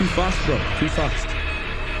fast. Too fast, bro. Too fast.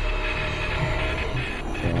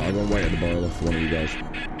 Alright, I'll go and wait at the boiler for one of you guys.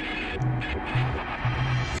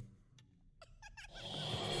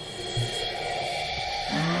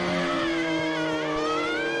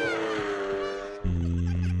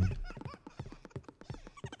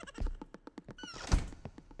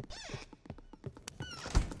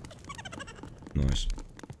 Nice.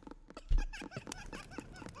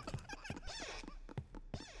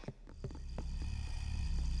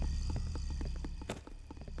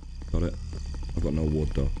 Got it. I've got no wood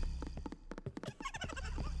though.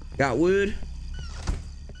 Got wood.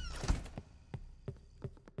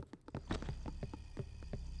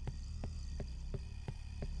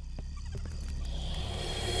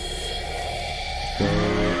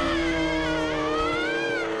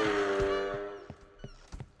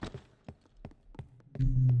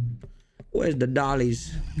 Where's the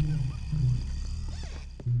dollies? You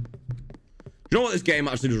know what this game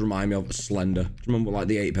actually does remind me of? Slender. Do you remember like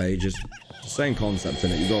the 8 pages? It's the same concept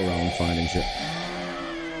in it. You go around finding shit.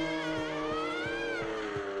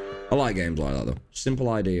 I like games like that though. Simple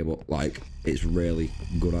idea, but like it's really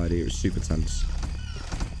good idea. It's super tense.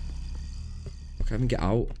 I can't even get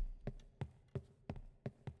out.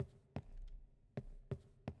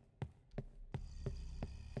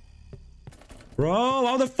 Bro,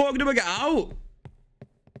 how the fuck do I get out?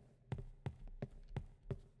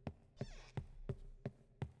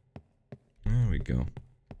 There we go.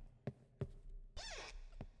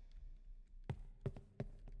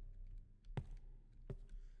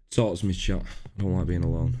 Talk to me, chat. I don't like being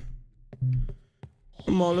alone.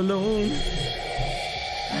 I'm all alone.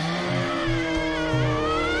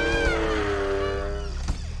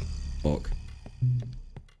 Fuck.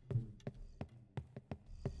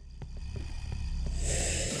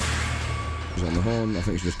 She's on the horn. I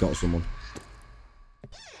think she just got someone.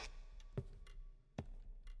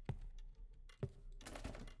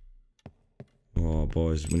 Oh,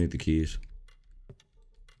 boys, we need the keys.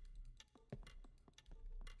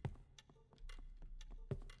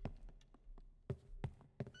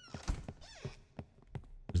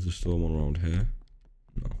 Is there still one around here?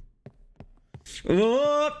 No.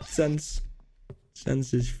 Oh, sense.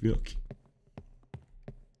 Sense is fuck.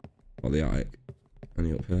 Oh, the attic.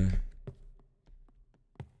 Any up here?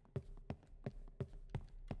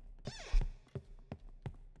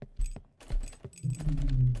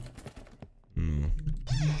 No.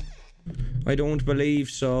 I don't believe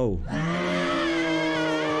so.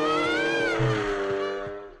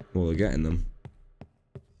 Well, they're getting them.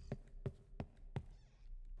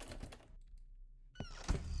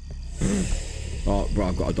 Oh, bro,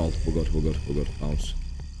 I've got a doll. We're good, we're good, we're good. Bounce.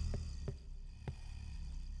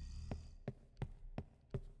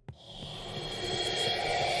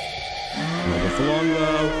 Not go for long,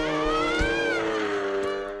 though.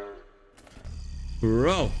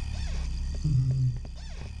 Bro.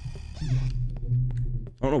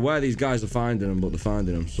 I don't know where these guys are finding them, but they're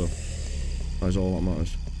finding them, so that's all that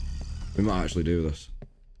matters. We might actually do this.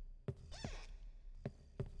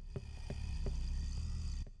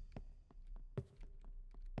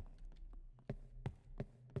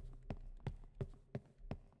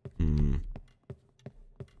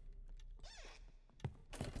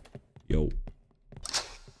 Yo.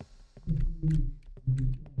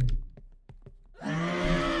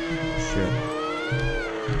 Shit.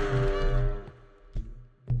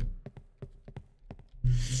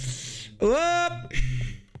 Up.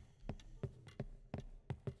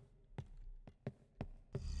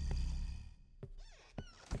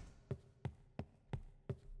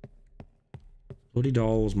 Bloody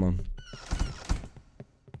dolls, man.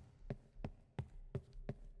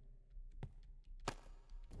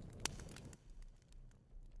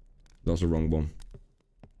 That's the wrong one.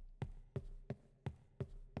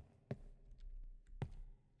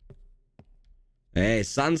 Hey,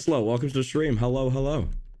 Sanslow, welcome to the stream. Hello, hello.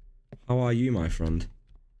 How are you, my friend?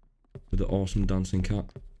 With the awesome dancing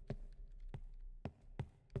cat.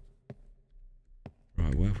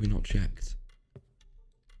 Right, where have we not checked?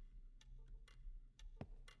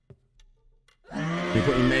 Can you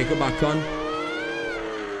put your makeup back on?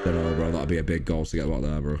 Don't know, bro. That'd be a big goal to get back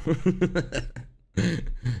there, bro.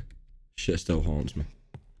 Shit still haunts me.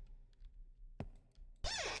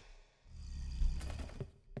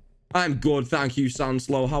 I'm good, thank you,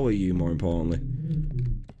 Sanslow. How are you, more importantly?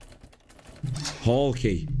 Hall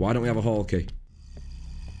key. Why don't we have a hall key?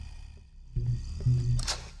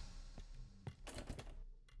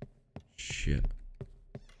 shit.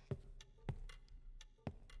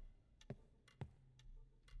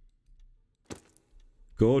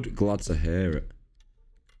 Good. Glad to hear it.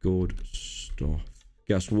 Good stuff.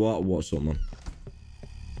 Guess what? What's up, man?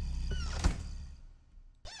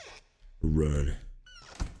 Run.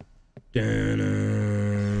 Dun-dun.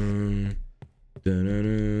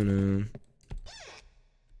 Dun-dun-dun-dun.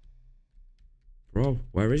 Bro,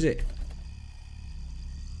 where is it?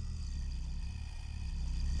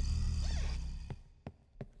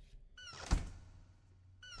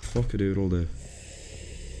 Fuck a doodle do.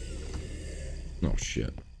 Oh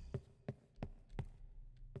shit.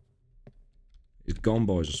 He's gone,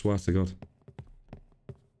 boys, I swear to God.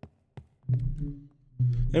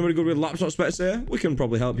 Anybody good with laptop specs here? We can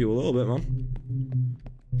probably help you a little bit, man.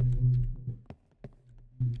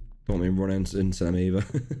 Don't mean run into them either.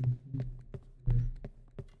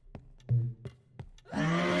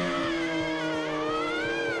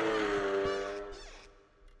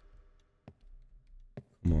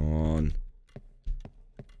 Come on.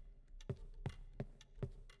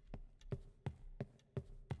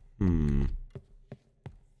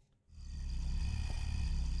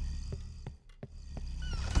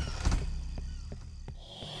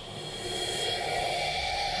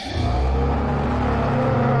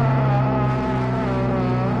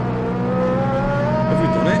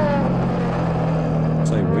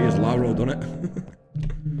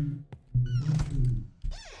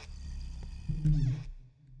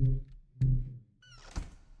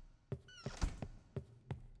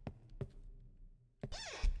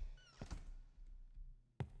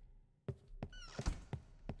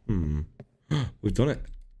 We've done it.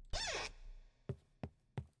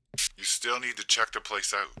 You still need to check the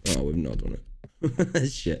place out. Oh, we've not done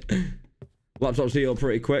it. Shit. Laptops heal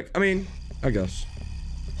pretty quick. I mean, I guess.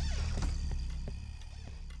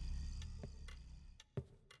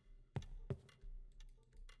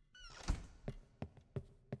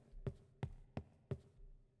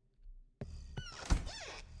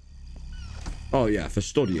 Oh yeah, for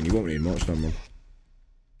studying you won't need much then, man.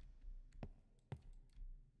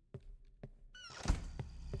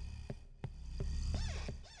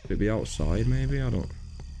 Could it be outside maybe? I don't...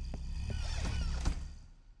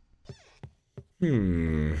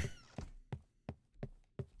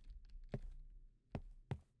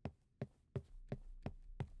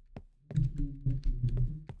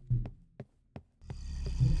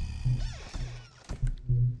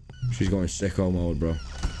 She's going sicko mode, bro.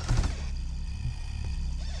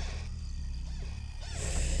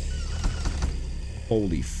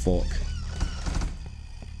 Holy fuck.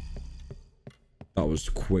 That was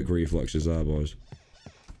quick reflexes there, boys.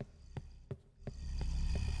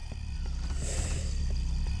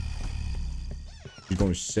 She's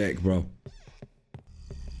going sick, bro.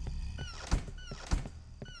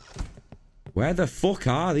 Where the fuck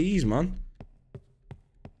are these, man?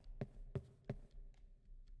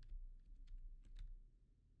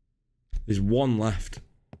 There's one left.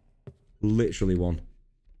 Literally one.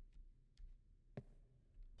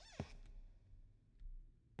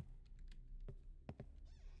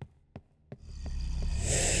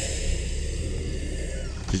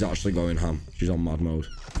 She's actually going ham. She's on mad mode.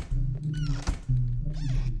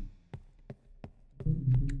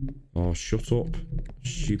 Oh, shut up.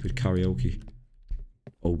 Stupid karaoke.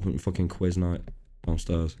 Open fucking quiz night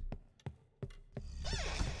downstairs.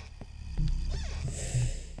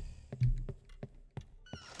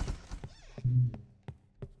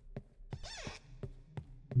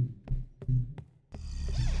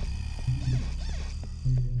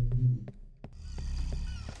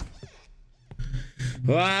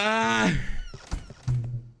 Ah!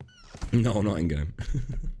 No, not in game.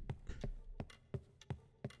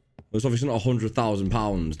 It's obviously not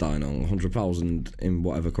 £100,000, Dino. 100,000 in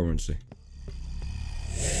whatever currency.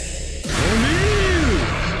 Oh no!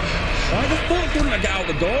 Why the fuck didn't I get out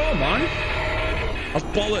the door, man? That's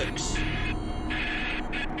bollocks.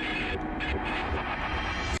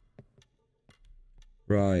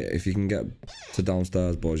 Right, if you can get to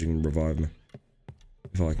downstairs, boys, you can revive me.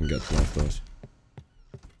 If I can get to downstairs.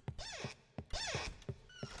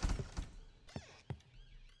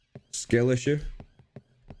 Skill issue?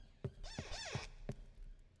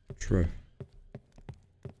 True.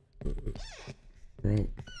 Bro.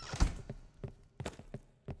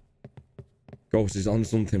 Ghost is on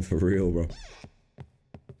something for real, bro.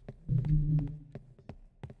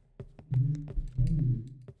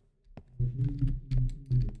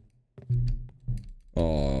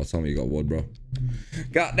 Oh, tell me you got wood, bro.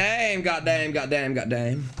 Goddamn, goddamn, goddamn,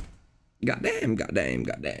 goddamn. Goddamn, goddamn,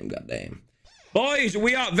 goddamn, goddamn. Boys,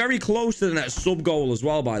 we are very close to the next sub goal as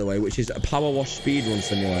well, by the way, which is a power wash speedrun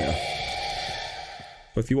simulator.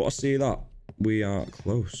 But if you want to see that, we are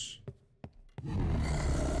close.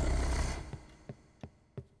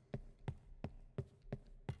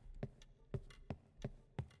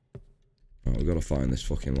 Right, we've got to find this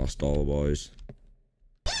fucking last dollar, boys.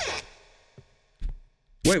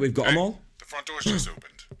 Wait, we've got them all? The front door's just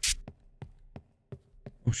opened.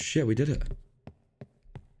 Oh shit, we did it.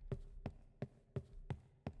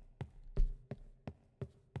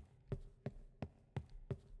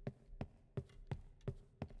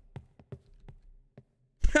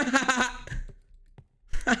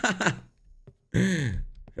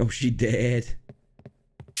 Oh, she did.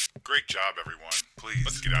 Great job, everyone. Please,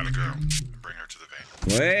 let's get out of the girl and bring her to the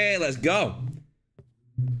van. Hey, let's go.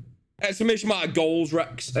 Exclamation mark goals,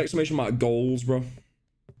 Rex. Exclamation mark goals, bro.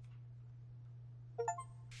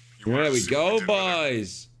 There we go,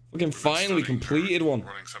 boys. Fucking finally completed one.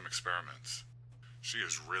 Running some experiments. She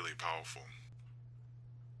is really powerful.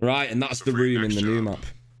 Right, and that's the room in the new map.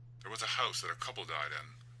 There was a house that a couple died in.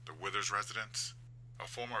 The Withers residence. A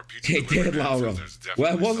former pizza It did, Laura.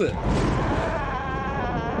 Where was it?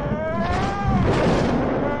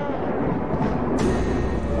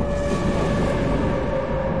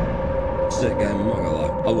 Sick game, I'm not gonna lie.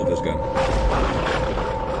 I love this game.